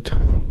talking about?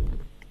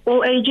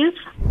 All ages,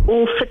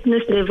 all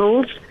fitness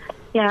levels.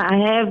 Yeah, I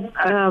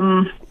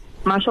have,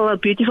 mashallah, a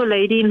beautiful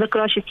lady in the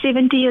class. She's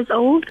 70 years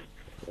old,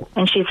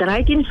 and she's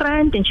right in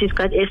front, and she's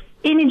got as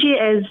energy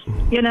as,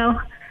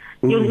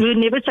 you'll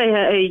never say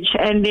her age.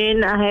 And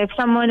then I have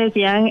someone as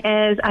young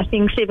as, I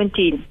think,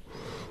 17.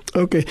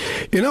 Okay.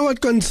 You know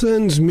what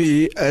concerns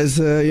me as,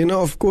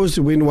 of course,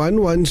 when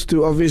one wants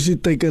to obviously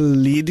take a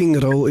leading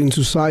role in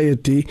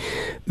society,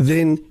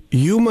 then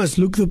you must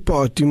look the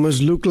part. You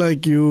must look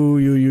like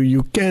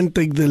you can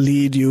take the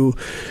lead. You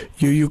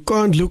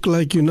can't look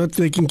like you're not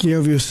taking care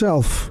of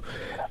yourself.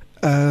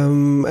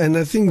 And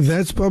I think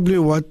that's probably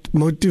what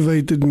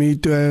motivated me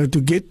to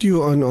get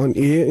you on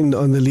air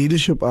on the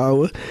Leadership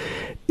Hour,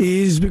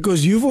 is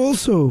because you've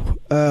also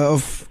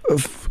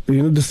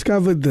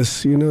discovered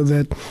this,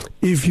 that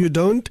if you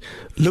don't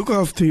look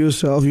after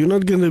yourself, you're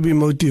not going to be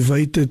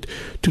motivated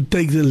to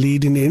take the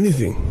lead in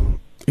anything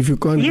if you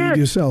can't lead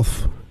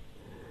yourself.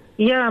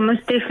 Yeah,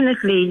 most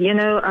definitely.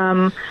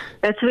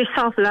 That's where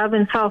self-love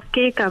and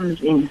self-care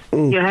comes in.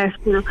 You have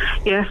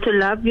to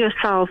love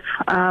yourself.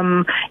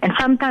 And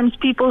sometimes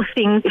people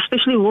think,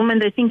 especially women,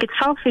 they think it's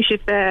selfish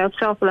if they have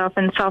self-love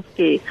and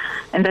self-care.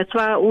 And that's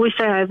why I always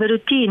say I have a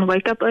routine.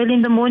 Wake up early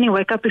in the morning,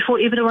 wake up before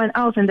everyone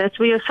else, and that's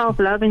where your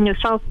self-love and your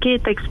self-care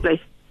takes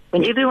place.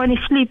 When everyone is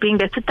sleeping,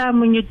 that's the time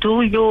when you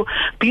do your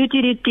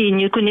beauty routine.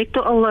 You connect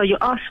to Allah. You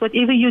ask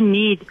whatever you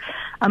need.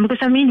 Because,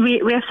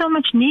 we have so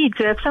much needs.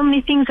 We have so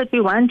many things that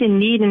we want and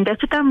need. And that's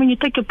the time when you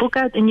take a book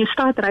out and you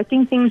start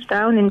writing things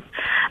down.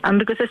 And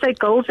because I say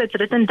goals that's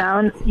written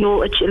down,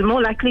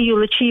 more likely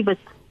you'll achieve it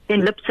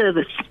than lip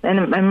service.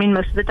 And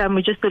most of the time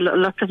we just do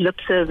lots of lip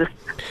service.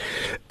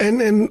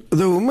 And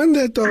the women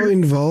that are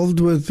involved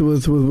with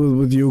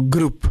your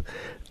group,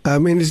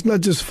 it's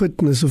not just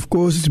fitness, of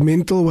course, it's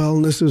mental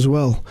wellness as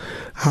well.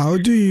 How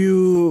do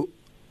you,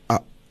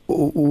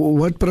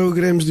 what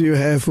programs do you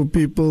have for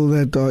people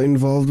that are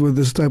involved with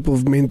this type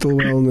of mental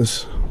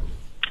wellness?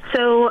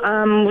 So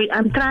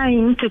I'm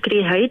trying to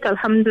create,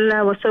 alhamdulillah,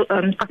 I was so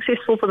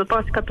successful for the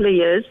past couple of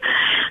years.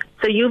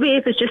 So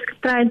UBF is just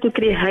trying to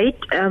create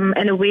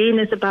an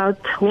awareness about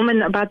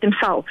women, about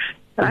themselves,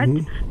 right?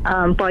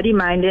 Mm-hmm. Body,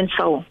 mind, and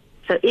soul.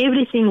 So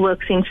everything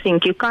works in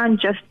sync. You can't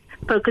just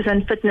focus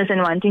on fitness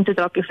and wanting to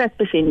drop your fat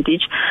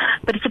percentage,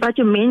 but it's about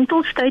your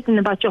mental state and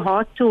about your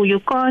heart too.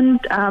 You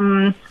can't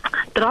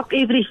drop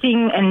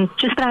everything and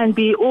just try and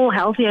be all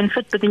healthy and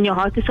fit, but then your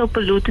heart is so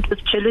polluted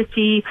with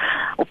jealousy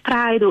or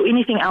pride or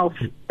anything else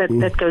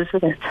that goes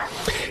with it.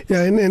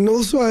 Yeah, and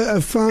also I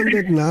found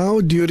that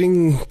now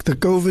during the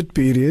COVID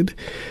period,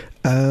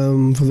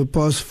 for the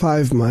past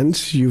 5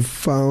 months, you've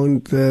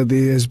found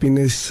there has been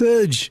a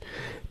surge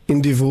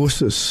in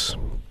divorces.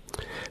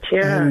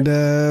 Yeah. And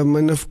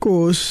of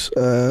course,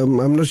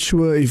 I'm not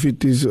sure if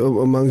it is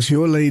amongst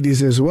your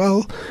ladies as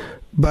well,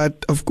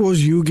 but of course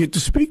you get to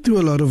speak to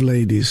a lot of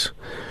ladies.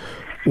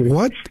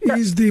 What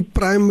is the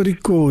primary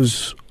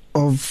cause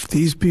of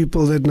these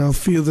people that now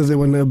feel that they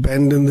want to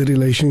abandon the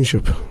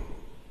relationship?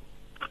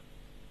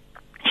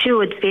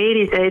 Sure, it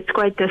varies. It's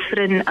quite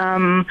different.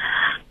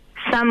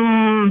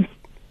 Some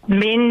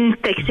men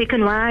take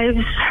second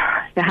wives.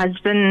 The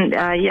husband,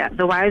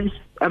 the wives,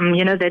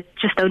 that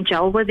just don't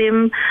gel with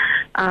him.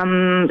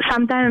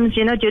 Sometimes,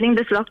 during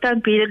this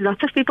lockdown period,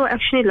 lots of people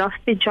actually lost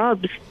their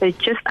jobs. They're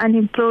just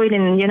unemployed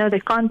and, they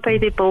can't pay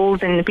their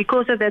bills. And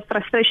because of that,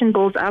 frustration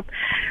builds up.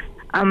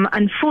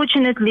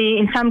 Unfortunately,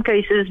 in some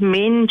cases,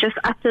 men just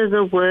utter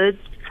the words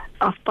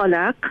of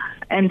talaq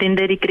and then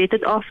they regret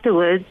it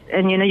afterwards.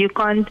 And, you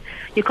can't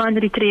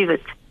retrieve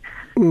it.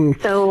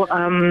 So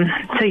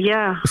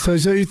yeah. So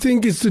you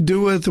think it's to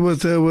do with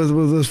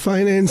the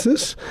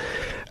finances?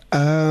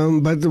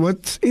 But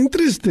what's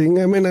interesting,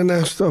 and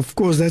of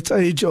course that's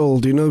age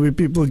old, where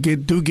people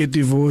do get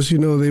divorced,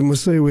 they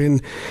must say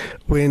when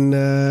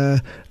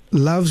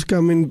loves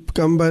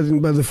come by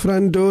the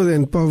front door,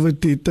 then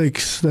poverty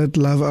takes that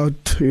love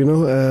out,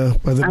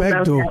 by the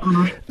back door.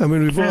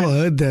 We've all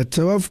heard that.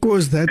 So of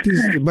course that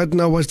is, but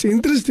now what's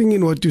interesting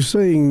in what you're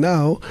saying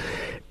now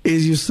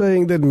is you're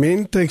saying that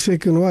men take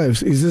second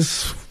wives. Is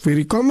this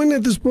very common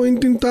at this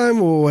point in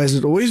time, or has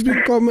it always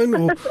been common,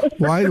 or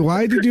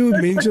why did you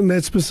mention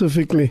that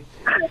specifically?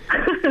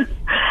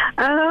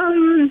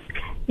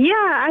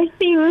 I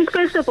think,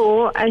 first of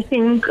all,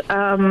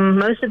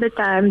 most of the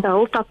time the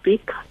whole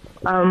topic,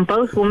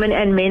 both women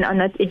and men are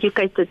not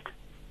educated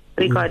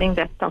regarding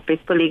that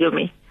topic,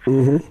 polygamy.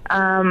 Mm-hmm.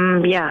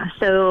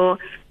 So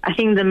I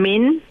think the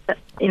men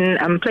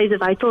plays a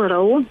vital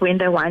role when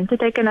they want to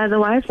take another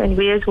wife, and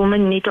we as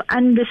women need to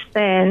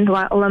understand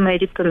why Allah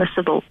made it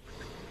permissible.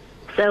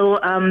 So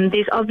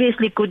there's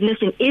obviously goodness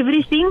in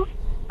everything,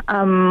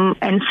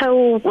 and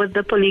so with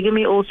the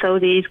polygamy also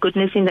there's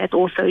goodness in that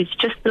also. It's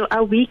just through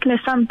our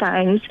weakness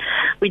sometimes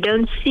we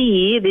don't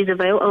see, there's a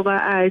veil over our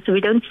eyes, so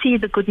we don't see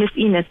the goodness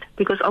in it,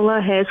 because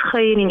Allah has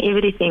khair in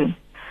everything.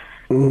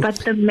 But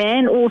the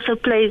man also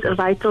plays a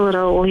vital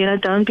role.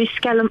 Don't be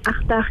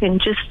schelmachtig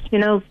and just,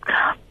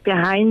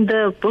 behind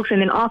the books,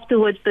 and then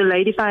afterwards the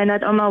lady find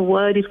out, oh my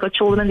word, he's got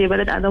children there,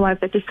 but otherwise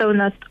that is so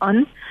not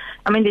on.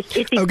 There's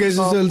ethics. Okay,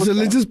 so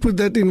let's just put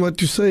that in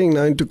what you're saying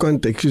now into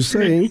context. You're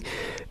saying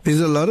there's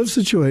a lot of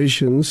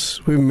situations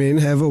where men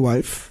have a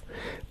wife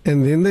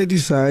and then they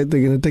decide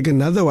they're going to take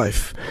another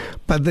wife,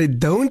 but they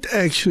don't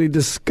actually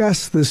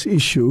discuss this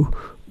issue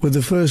with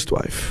the first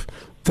wife.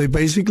 They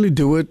basically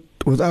do it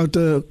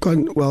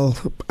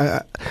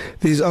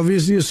there's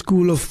obviously a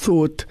school of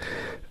thought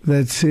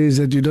that says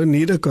that you don't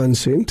need a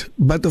consent.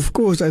 But of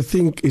course, I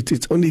think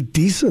it's only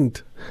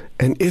decent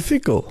and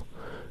ethical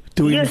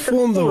to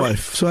inform the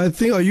wife. So I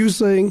think, are you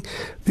saying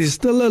there's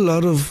still a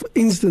lot of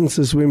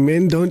instances where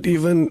men don't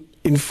even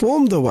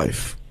inform the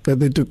wife that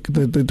they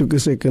took a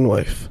second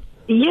wife?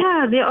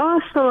 Yeah, there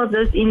are still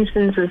those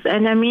instances,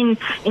 and I mean,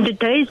 in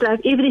today's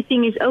life,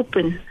 everything is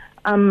open.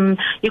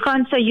 You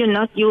can't say you're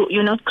not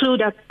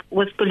clued up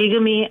with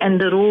polygamy and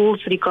the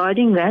rules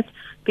regarding that,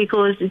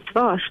 because it's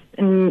vast.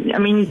 And I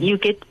mean, you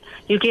get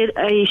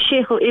a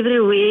sheikh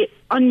everywhere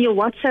on your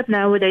WhatsApp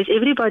nowadays.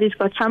 Everybody's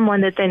got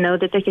someone that they know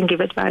that they can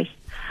give advice.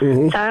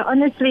 Mm-hmm. So I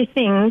honestly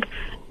think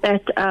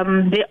that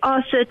there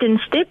are certain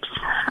steps.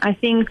 I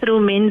think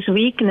through men's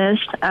weakness,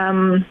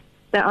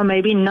 they are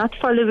maybe not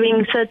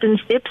following certain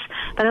steps.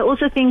 But I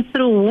also think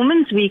through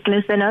women's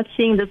weakness, they're not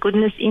seeing the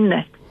goodness in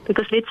that.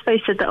 Because let's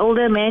face it, the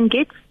older a man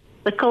gets,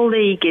 the colder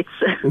he gets.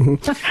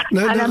 Mm-hmm.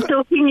 I'm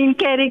talking in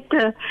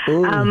character.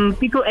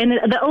 People, and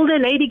the older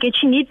lady gets,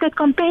 she needs that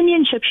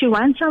companionship. She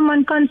wants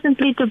someone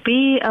constantly to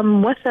be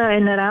with her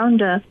and around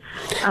her.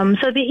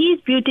 So there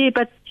is beauty,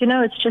 but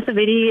it's just a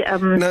very.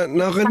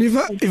 Now,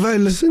 if I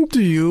listen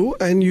to you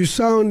and you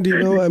sound,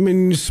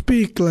 you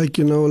speak like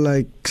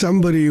like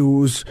somebody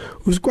who's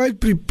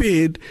quite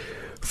prepared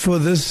for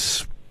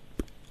this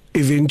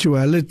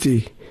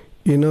eventuality.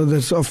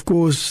 That's of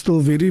course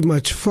still very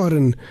much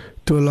foreign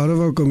to a lot of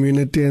our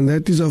community, and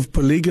that is of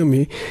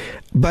polygamy.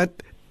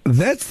 But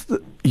that's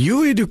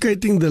you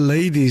educating the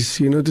ladies,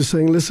 to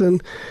saying,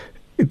 listen,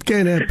 it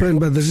can happen,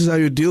 but this is how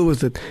you deal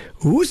with it.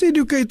 Who's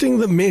educating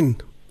the men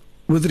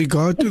with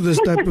regard to this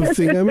type of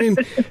thing?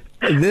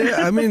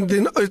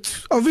 then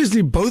it's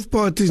obviously both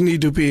parties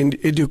need to be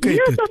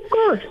educated.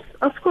 Yes,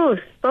 of course,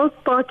 both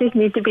parties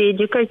need to be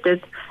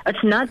educated.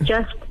 It's not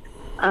just,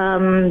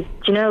 I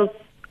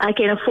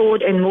can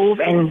afford and move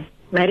and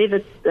marry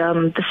the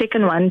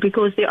second one,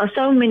 because there are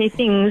so many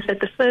things that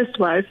the first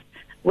wife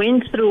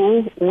went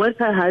through with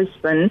her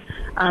husband.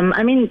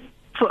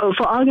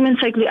 For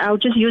argument's sake, I'll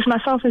just use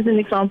myself as an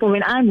example.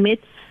 When I met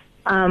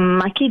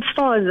my kid's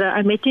father,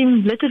 I met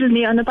him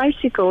literally on a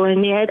bicycle,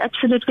 and he had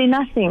absolutely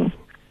nothing.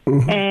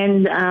 Mm-hmm.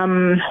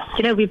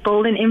 And, we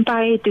built an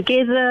empire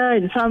together,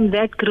 and from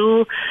that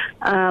grew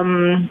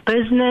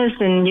business,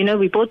 and,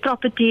 we bought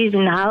properties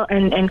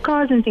and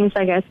cars and things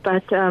like that.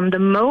 But the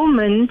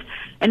moment,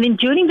 and then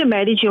during the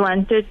marriage, he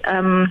wanted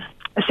a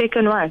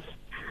second wife.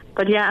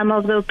 But yeah, I'm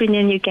of the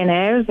opinion you can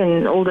have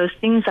and all those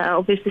things. I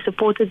obviously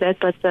supported that,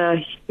 but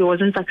he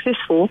wasn't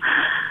successful.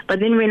 But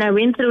then when I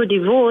went through a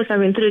divorce,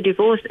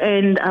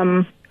 and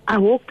I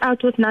walked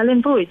out with null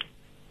and void.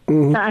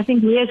 Mm-hmm. So I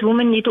think we as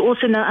women need to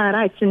also know our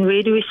rights and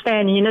where do we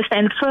stand.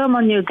 Stand firm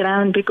on your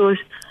ground, because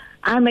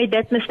I made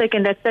that mistake,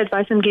 and that's the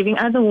advice I'm giving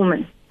other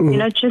women.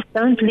 Mm-hmm. Just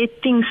don't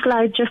let things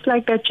slide just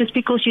like that, just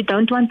because you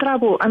don't want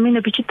trouble. I mean,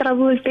 a bit of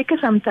trouble is better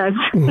sometimes.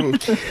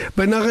 Mm-hmm.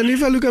 But now,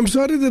 Hanifa, look, I'm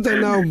sorry that I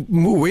now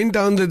went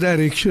down the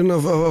direction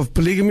of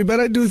polygamy, but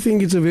I do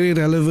think it's a very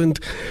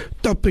relevant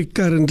topic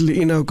currently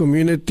in our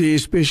community,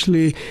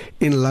 especially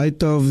in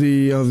light of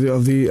the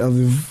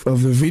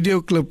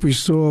video clip we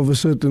saw of a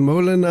certain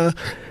Maulana.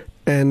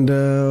 And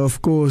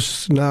of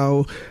course,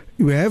 now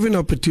we have an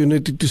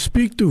opportunity to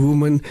speak to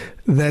women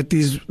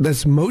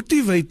that's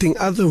motivating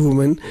other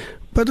women.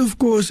 But of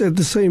course, at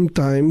the same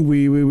time,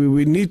 we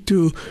need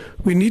to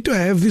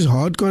have these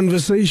hard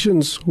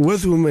conversations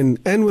with women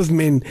and with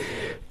men,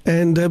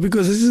 and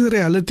because this is a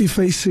reality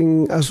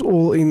facing us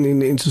all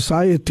in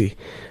society.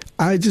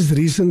 I just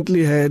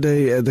recently had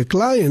a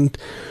client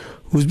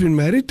who's been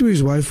married to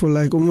his wife for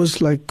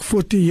almost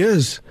 40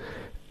 years.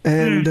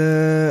 And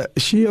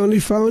she only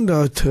found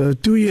out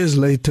 2 years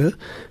later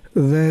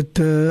that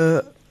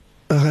her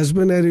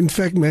husband had in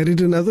fact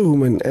married another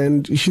woman,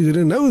 and she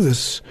didn't know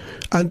this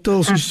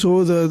until she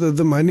saw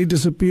the money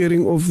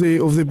disappearing off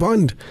the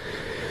bond.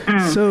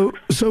 So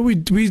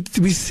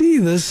we see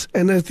this,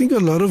 and I think a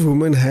lot of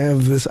women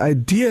have this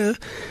idea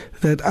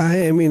that I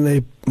am in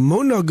a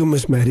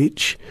monogamous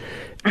marriage,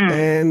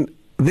 and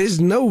there's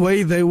no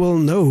way they will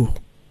know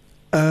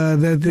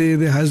that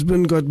the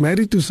husband got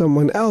married to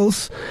someone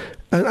else.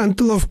 And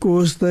until, of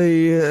course,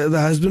 the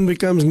husband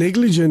becomes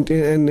negligent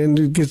and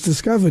it gets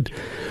discovered.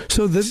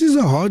 So this is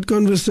a hard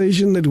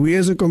conversation that we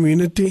as a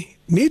community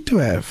need to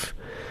have.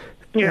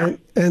 Yeah.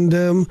 And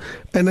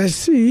I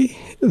see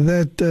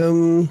that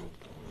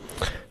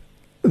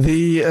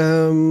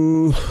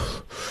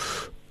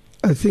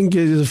I think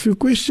there's a few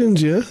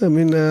questions here.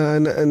 And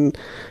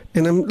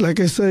I'm,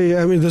 like I say,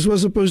 this was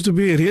supposed to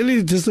be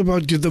really just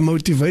about the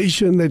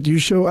motivation that you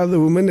show other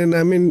women.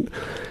 And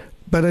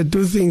but I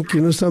do think,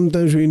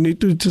 sometimes we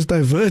need to just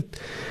divert,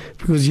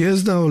 because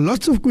here's now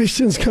lots of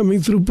questions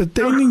coming through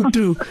pertaining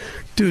to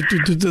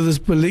this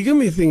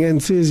polygamy thing,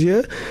 and says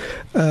here,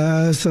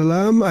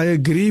 Salam, I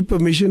agree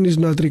permission is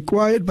not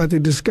required, but a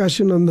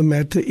discussion on the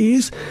matter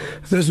is.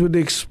 This would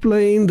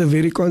explain the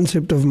very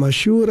concept of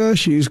mashura.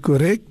 She is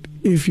correct.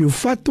 if you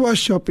fatwa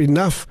shop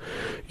enough,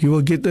 you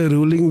will get a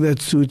ruling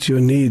that suits your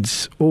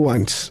needs or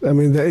wants. I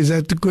mean, is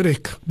that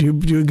correct? Do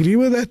you agree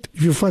with that?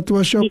 If you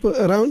fatwa shop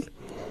around?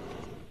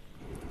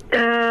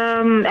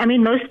 I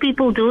mean, most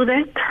people do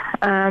that.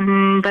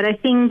 But I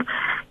think,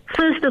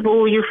 first of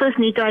all, you first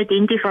need to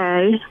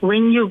identify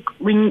when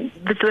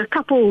the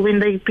couple, when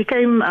they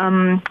became,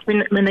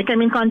 when they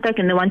came in contact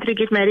and they wanted to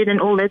get married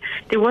and all that,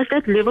 there was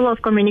that level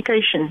of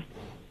communication.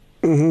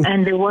 Mm-hmm.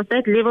 And there was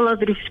that level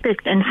of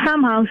respect. And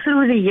somehow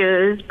through the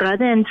years,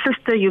 brother and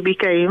sister you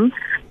became.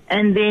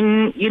 And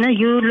then,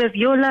 you live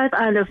your life,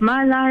 I live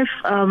my life,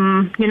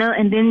 and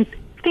then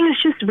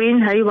things just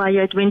went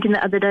haywire. It went in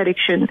the other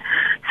direction.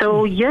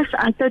 So, yes,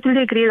 I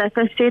totally agree. Like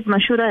I said,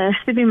 Mashura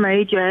has to be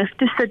made. You have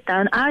to sit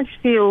down. I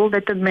feel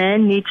that the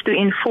man needs to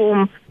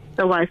inform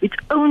the wife. It's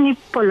only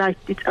polite.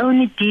 It's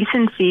only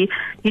decency.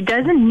 He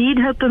doesn't need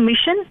her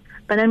permission.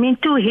 But I mean,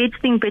 two heads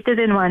think better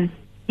than one.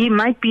 He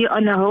might be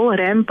on a whole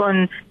ramp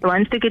on he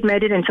wants to get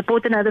married and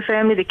support another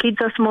family, the kids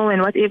are small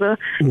and whatever,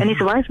 and his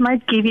wife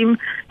might give him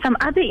some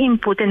other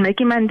input and make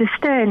him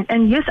understand.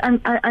 And yes,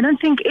 I don't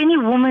think any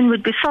woman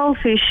would be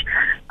selfish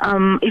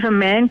if a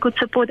man could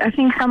support. I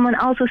think someone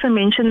else also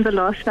mentioned the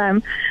last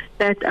time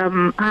that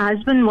her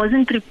husband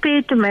wasn't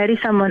prepared to marry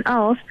someone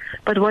else,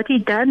 but what he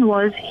done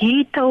was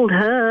he told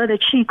her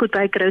that she could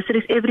buy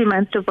groceries every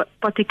month to a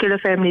particular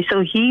family.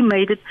 So he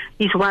made it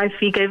his wife,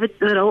 he gave it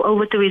the role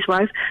over to his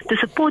wife to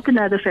support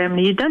another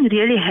family. You don't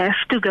really have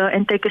to go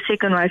and take a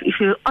second wife if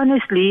you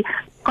honestly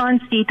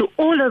can't see to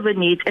all of her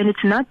needs, and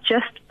it's not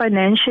just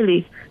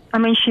financially. I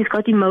mean, she's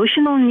got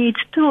emotional needs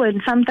too,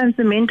 and sometimes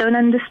the men don't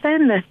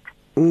understand that.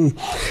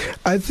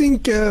 I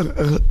think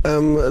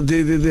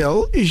the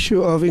whole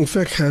issue of, in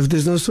fact,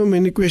 there's not so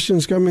many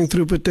questions coming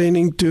through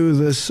pertaining to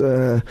this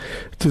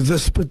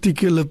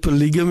particular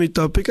polygamy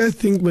topic. I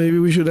think maybe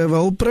we should have a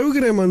whole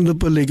program on the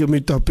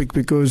polygamy topic,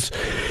 because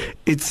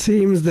it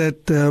seems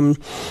that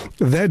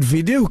that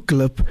video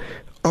clip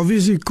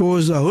obviously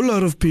caused a whole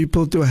lot of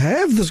people to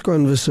have this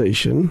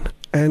conversation.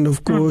 And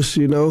of course,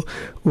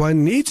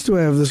 one needs to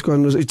have this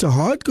conversation. It's a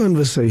hard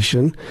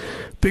conversation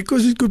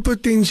because it could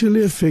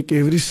potentially affect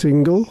every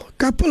single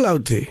couple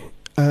out there.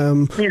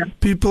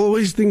 People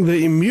always think they're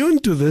immune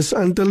to this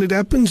until it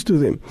happens to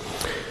them.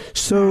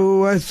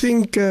 So I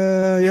think,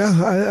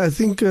 I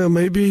think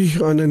maybe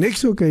on the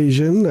next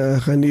occasion,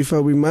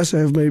 Hanifa, we must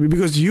have maybe,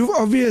 because you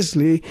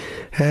obviously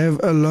have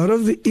a lot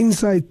of the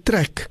inside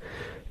track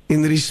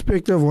in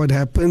respect of what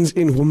happens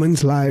in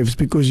women's lives,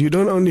 because you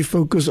don't only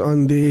focus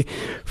on the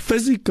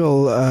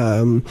physical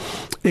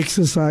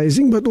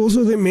exercising, but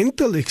also the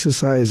mental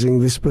exercising,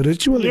 the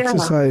spiritual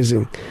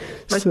exercising.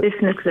 Most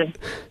definitely.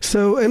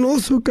 So, and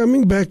also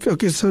coming back,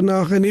 okay, so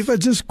now, Hanifa,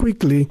 just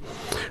quickly,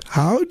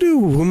 how do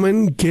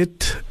women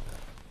get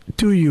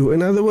to you?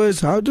 In other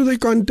words, how do they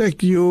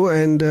contact you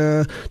and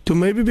to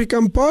maybe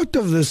become part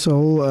of this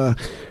whole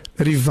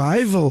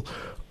revival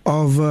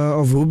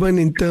of women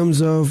in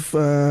terms of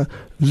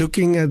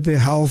looking at their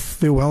health,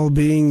 their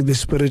well-being, their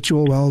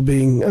spiritual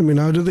well-being? I mean,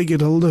 how do they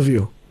get hold of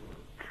you?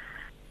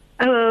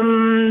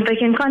 They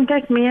can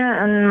contact me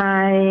on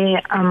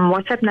my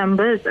WhatsApp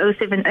number, is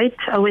 078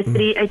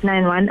 083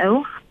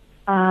 8910.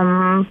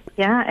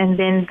 And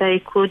then they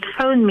could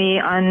phone me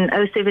on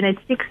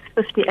 0786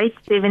 58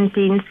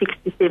 17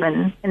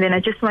 67. And then I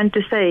just want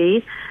to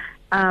say,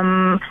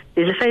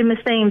 there's a famous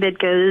saying that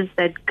goes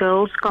that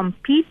girls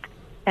compete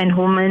and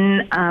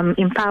women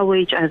empower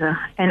each other.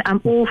 And I'm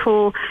all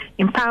for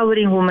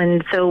empowering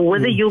women. So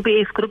with the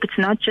UBF group, it's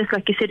not just,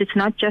 like you said, it's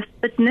not just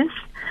fitness,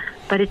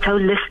 but it's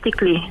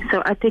holistically.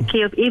 So I take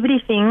care of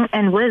everything.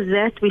 And with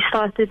that, we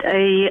started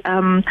a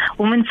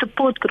women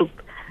support group.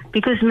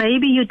 Because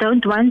maybe you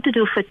don't want to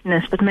do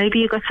fitness, but maybe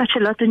you got such a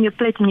lot on your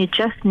plate and you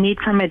just need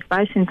some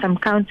advice and some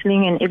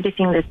counseling and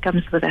everything that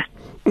comes with that.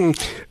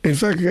 In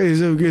fact,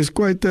 it's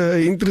quite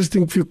an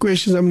interesting few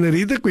questions. I'm going to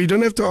read it. You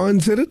don't have to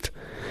answer it.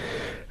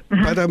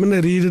 But I'm going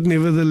to read it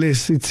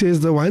nevertheless. It says,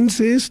 the one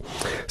says,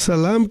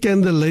 Salam, can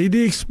the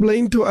lady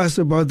explain to us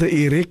about the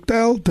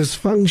erectile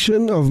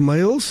dysfunction of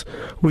males,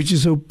 which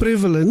is so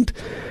prevalent,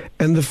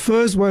 and the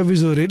first wife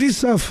is already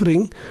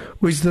suffering,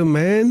 which the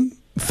man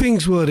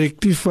thinks will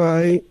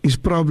rectify his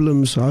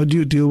problems? How do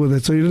you deal with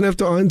it? So you don't have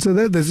to answer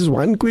that. This is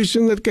one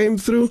question that came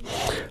through.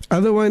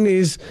 Other one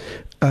is,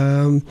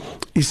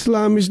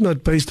 Islam is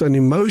not based on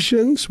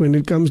emotions when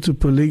it comes to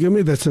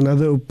polygamy. That's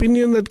another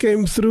opinion that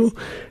came through.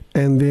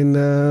 And then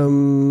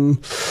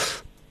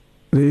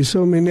there's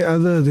so many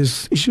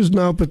there's issues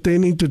now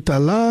pertaining to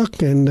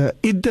talaq and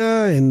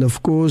idda, and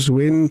of course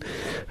when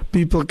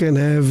people can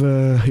have,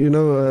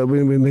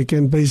 when they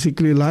can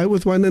basically lie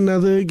with one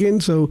another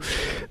again. So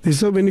there's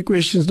so many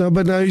questions now.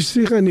 But now you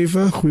see,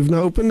 Hanifa, we've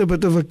now opened a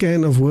bit of a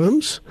can of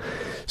worms.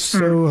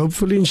 So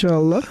hopefully,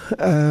 inshallah,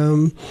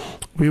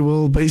 we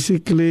will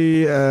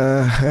basically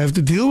have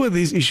to deal with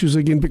these issues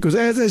again. Because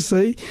as I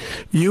say,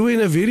 you're in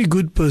a very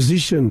good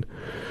position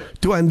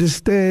to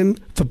understand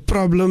the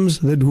problems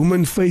that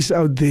women face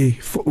out there.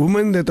 For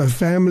women that have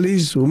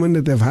families, women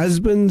that have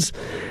husbands,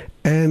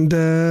 And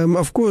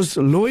of course,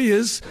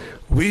 lawyers,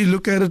 we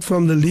look at it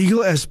from the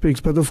legal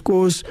aspects, but of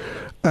course,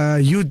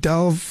 you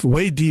delve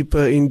way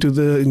deeper into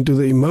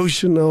the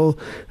emotional,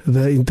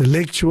 the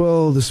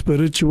intellectual, the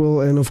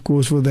spiritual, and of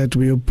course, for that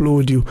we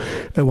applaud you.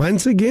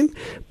 Once again,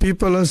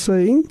 people are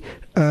saying,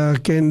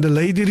 can the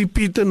lady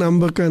repeat the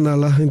number,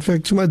 Kanala? In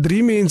fact, my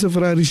 3 mense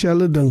vra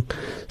dieselfde ding.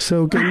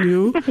 So can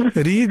you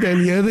read?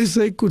 And here they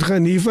say, could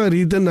Hanifa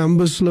read the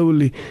number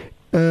slowly?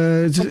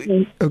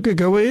 Okay,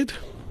 go ahead.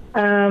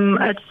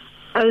 It's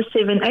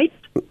 078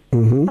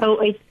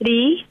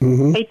 083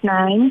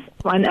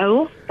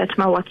 8910. That's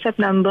my WhatsApp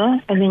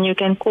number. And then you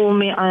can call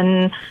me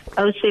on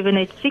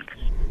 0786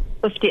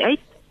 58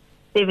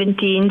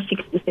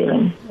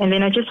 1767. And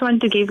then I just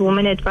want to give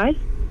women advice.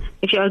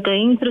 If you are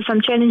going through some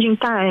challenging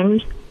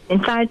times, then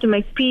try to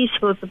make peace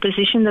with the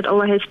position that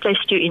Allah has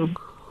placed you in,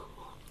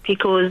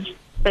 because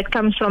that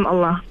comes from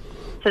Allah.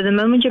 So the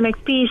moment you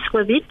make peace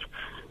with it,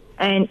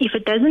 and if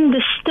it doesn't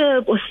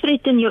disturb or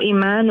threaten your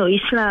Iman or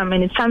Islam,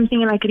 and it's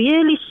something like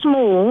really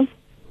small,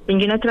 then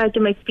you're not try to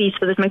make peace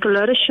with it. Make a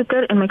lot of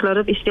shukr and make a lot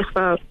of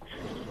istighfar.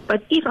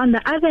 But if on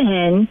the other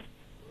hand,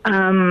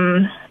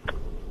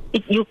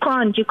 you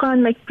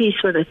can't make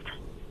peace with it,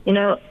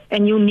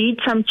 and you need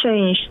some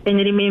change, then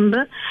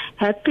remember,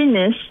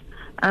 happiness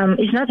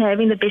is not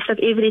having the best of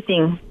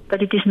everything,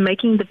 but it is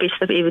making the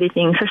best of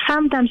everything. So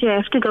sometimes you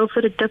have to go for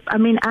a dip. I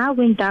mean, I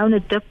went down a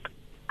dip.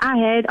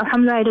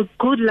 Alhamdulillah, I had a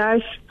good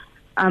life.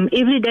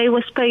 Every day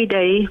was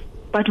payday.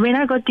 But when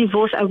I got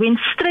divorced, I went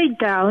straight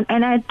down,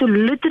 and I had to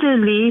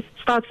literally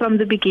start from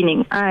the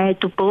beginning. I had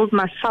to build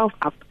myself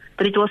up.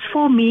 But it was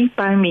for me,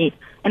 by me.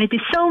 And it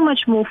is so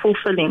much more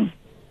fulfilling.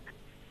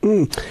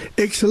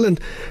 Excellent.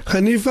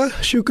 Hanifa,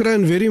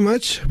 shukran very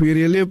much. We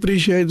really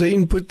appreciate the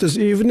input this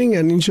evening,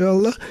 and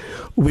inshallah,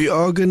 we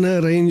are going to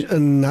arrange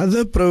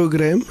another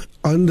program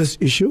on this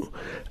issue,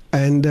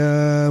 and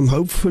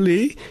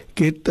hopefully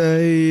get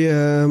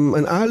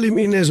an alim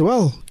in as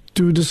well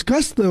to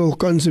discuss the whole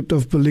concept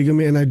of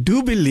polygamy. And I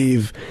do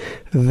believe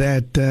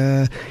that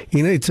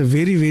it's a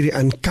very, very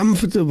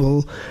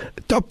uncomfortable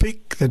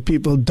topic that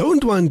people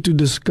don't want to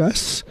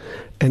discuss,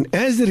 and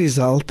as a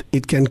result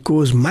it can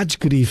cause much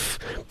grief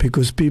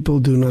because people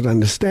do not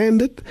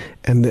understand it,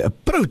 and the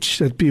approach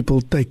that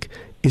people take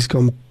is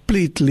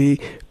completely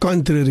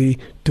contrary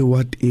to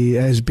what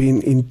has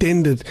been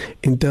intended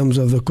in terms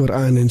of the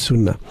Quran and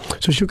Sunnah.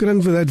 So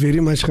shukran for that very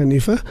much,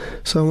 Hanifa.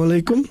 Assalamu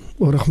alaikum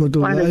wa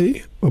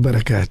rahmatullahi wa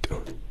barakatuh.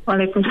 Wa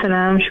alaikum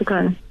salam,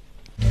 shukran.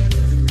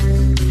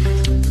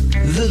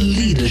 The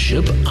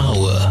Leadership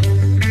Hour.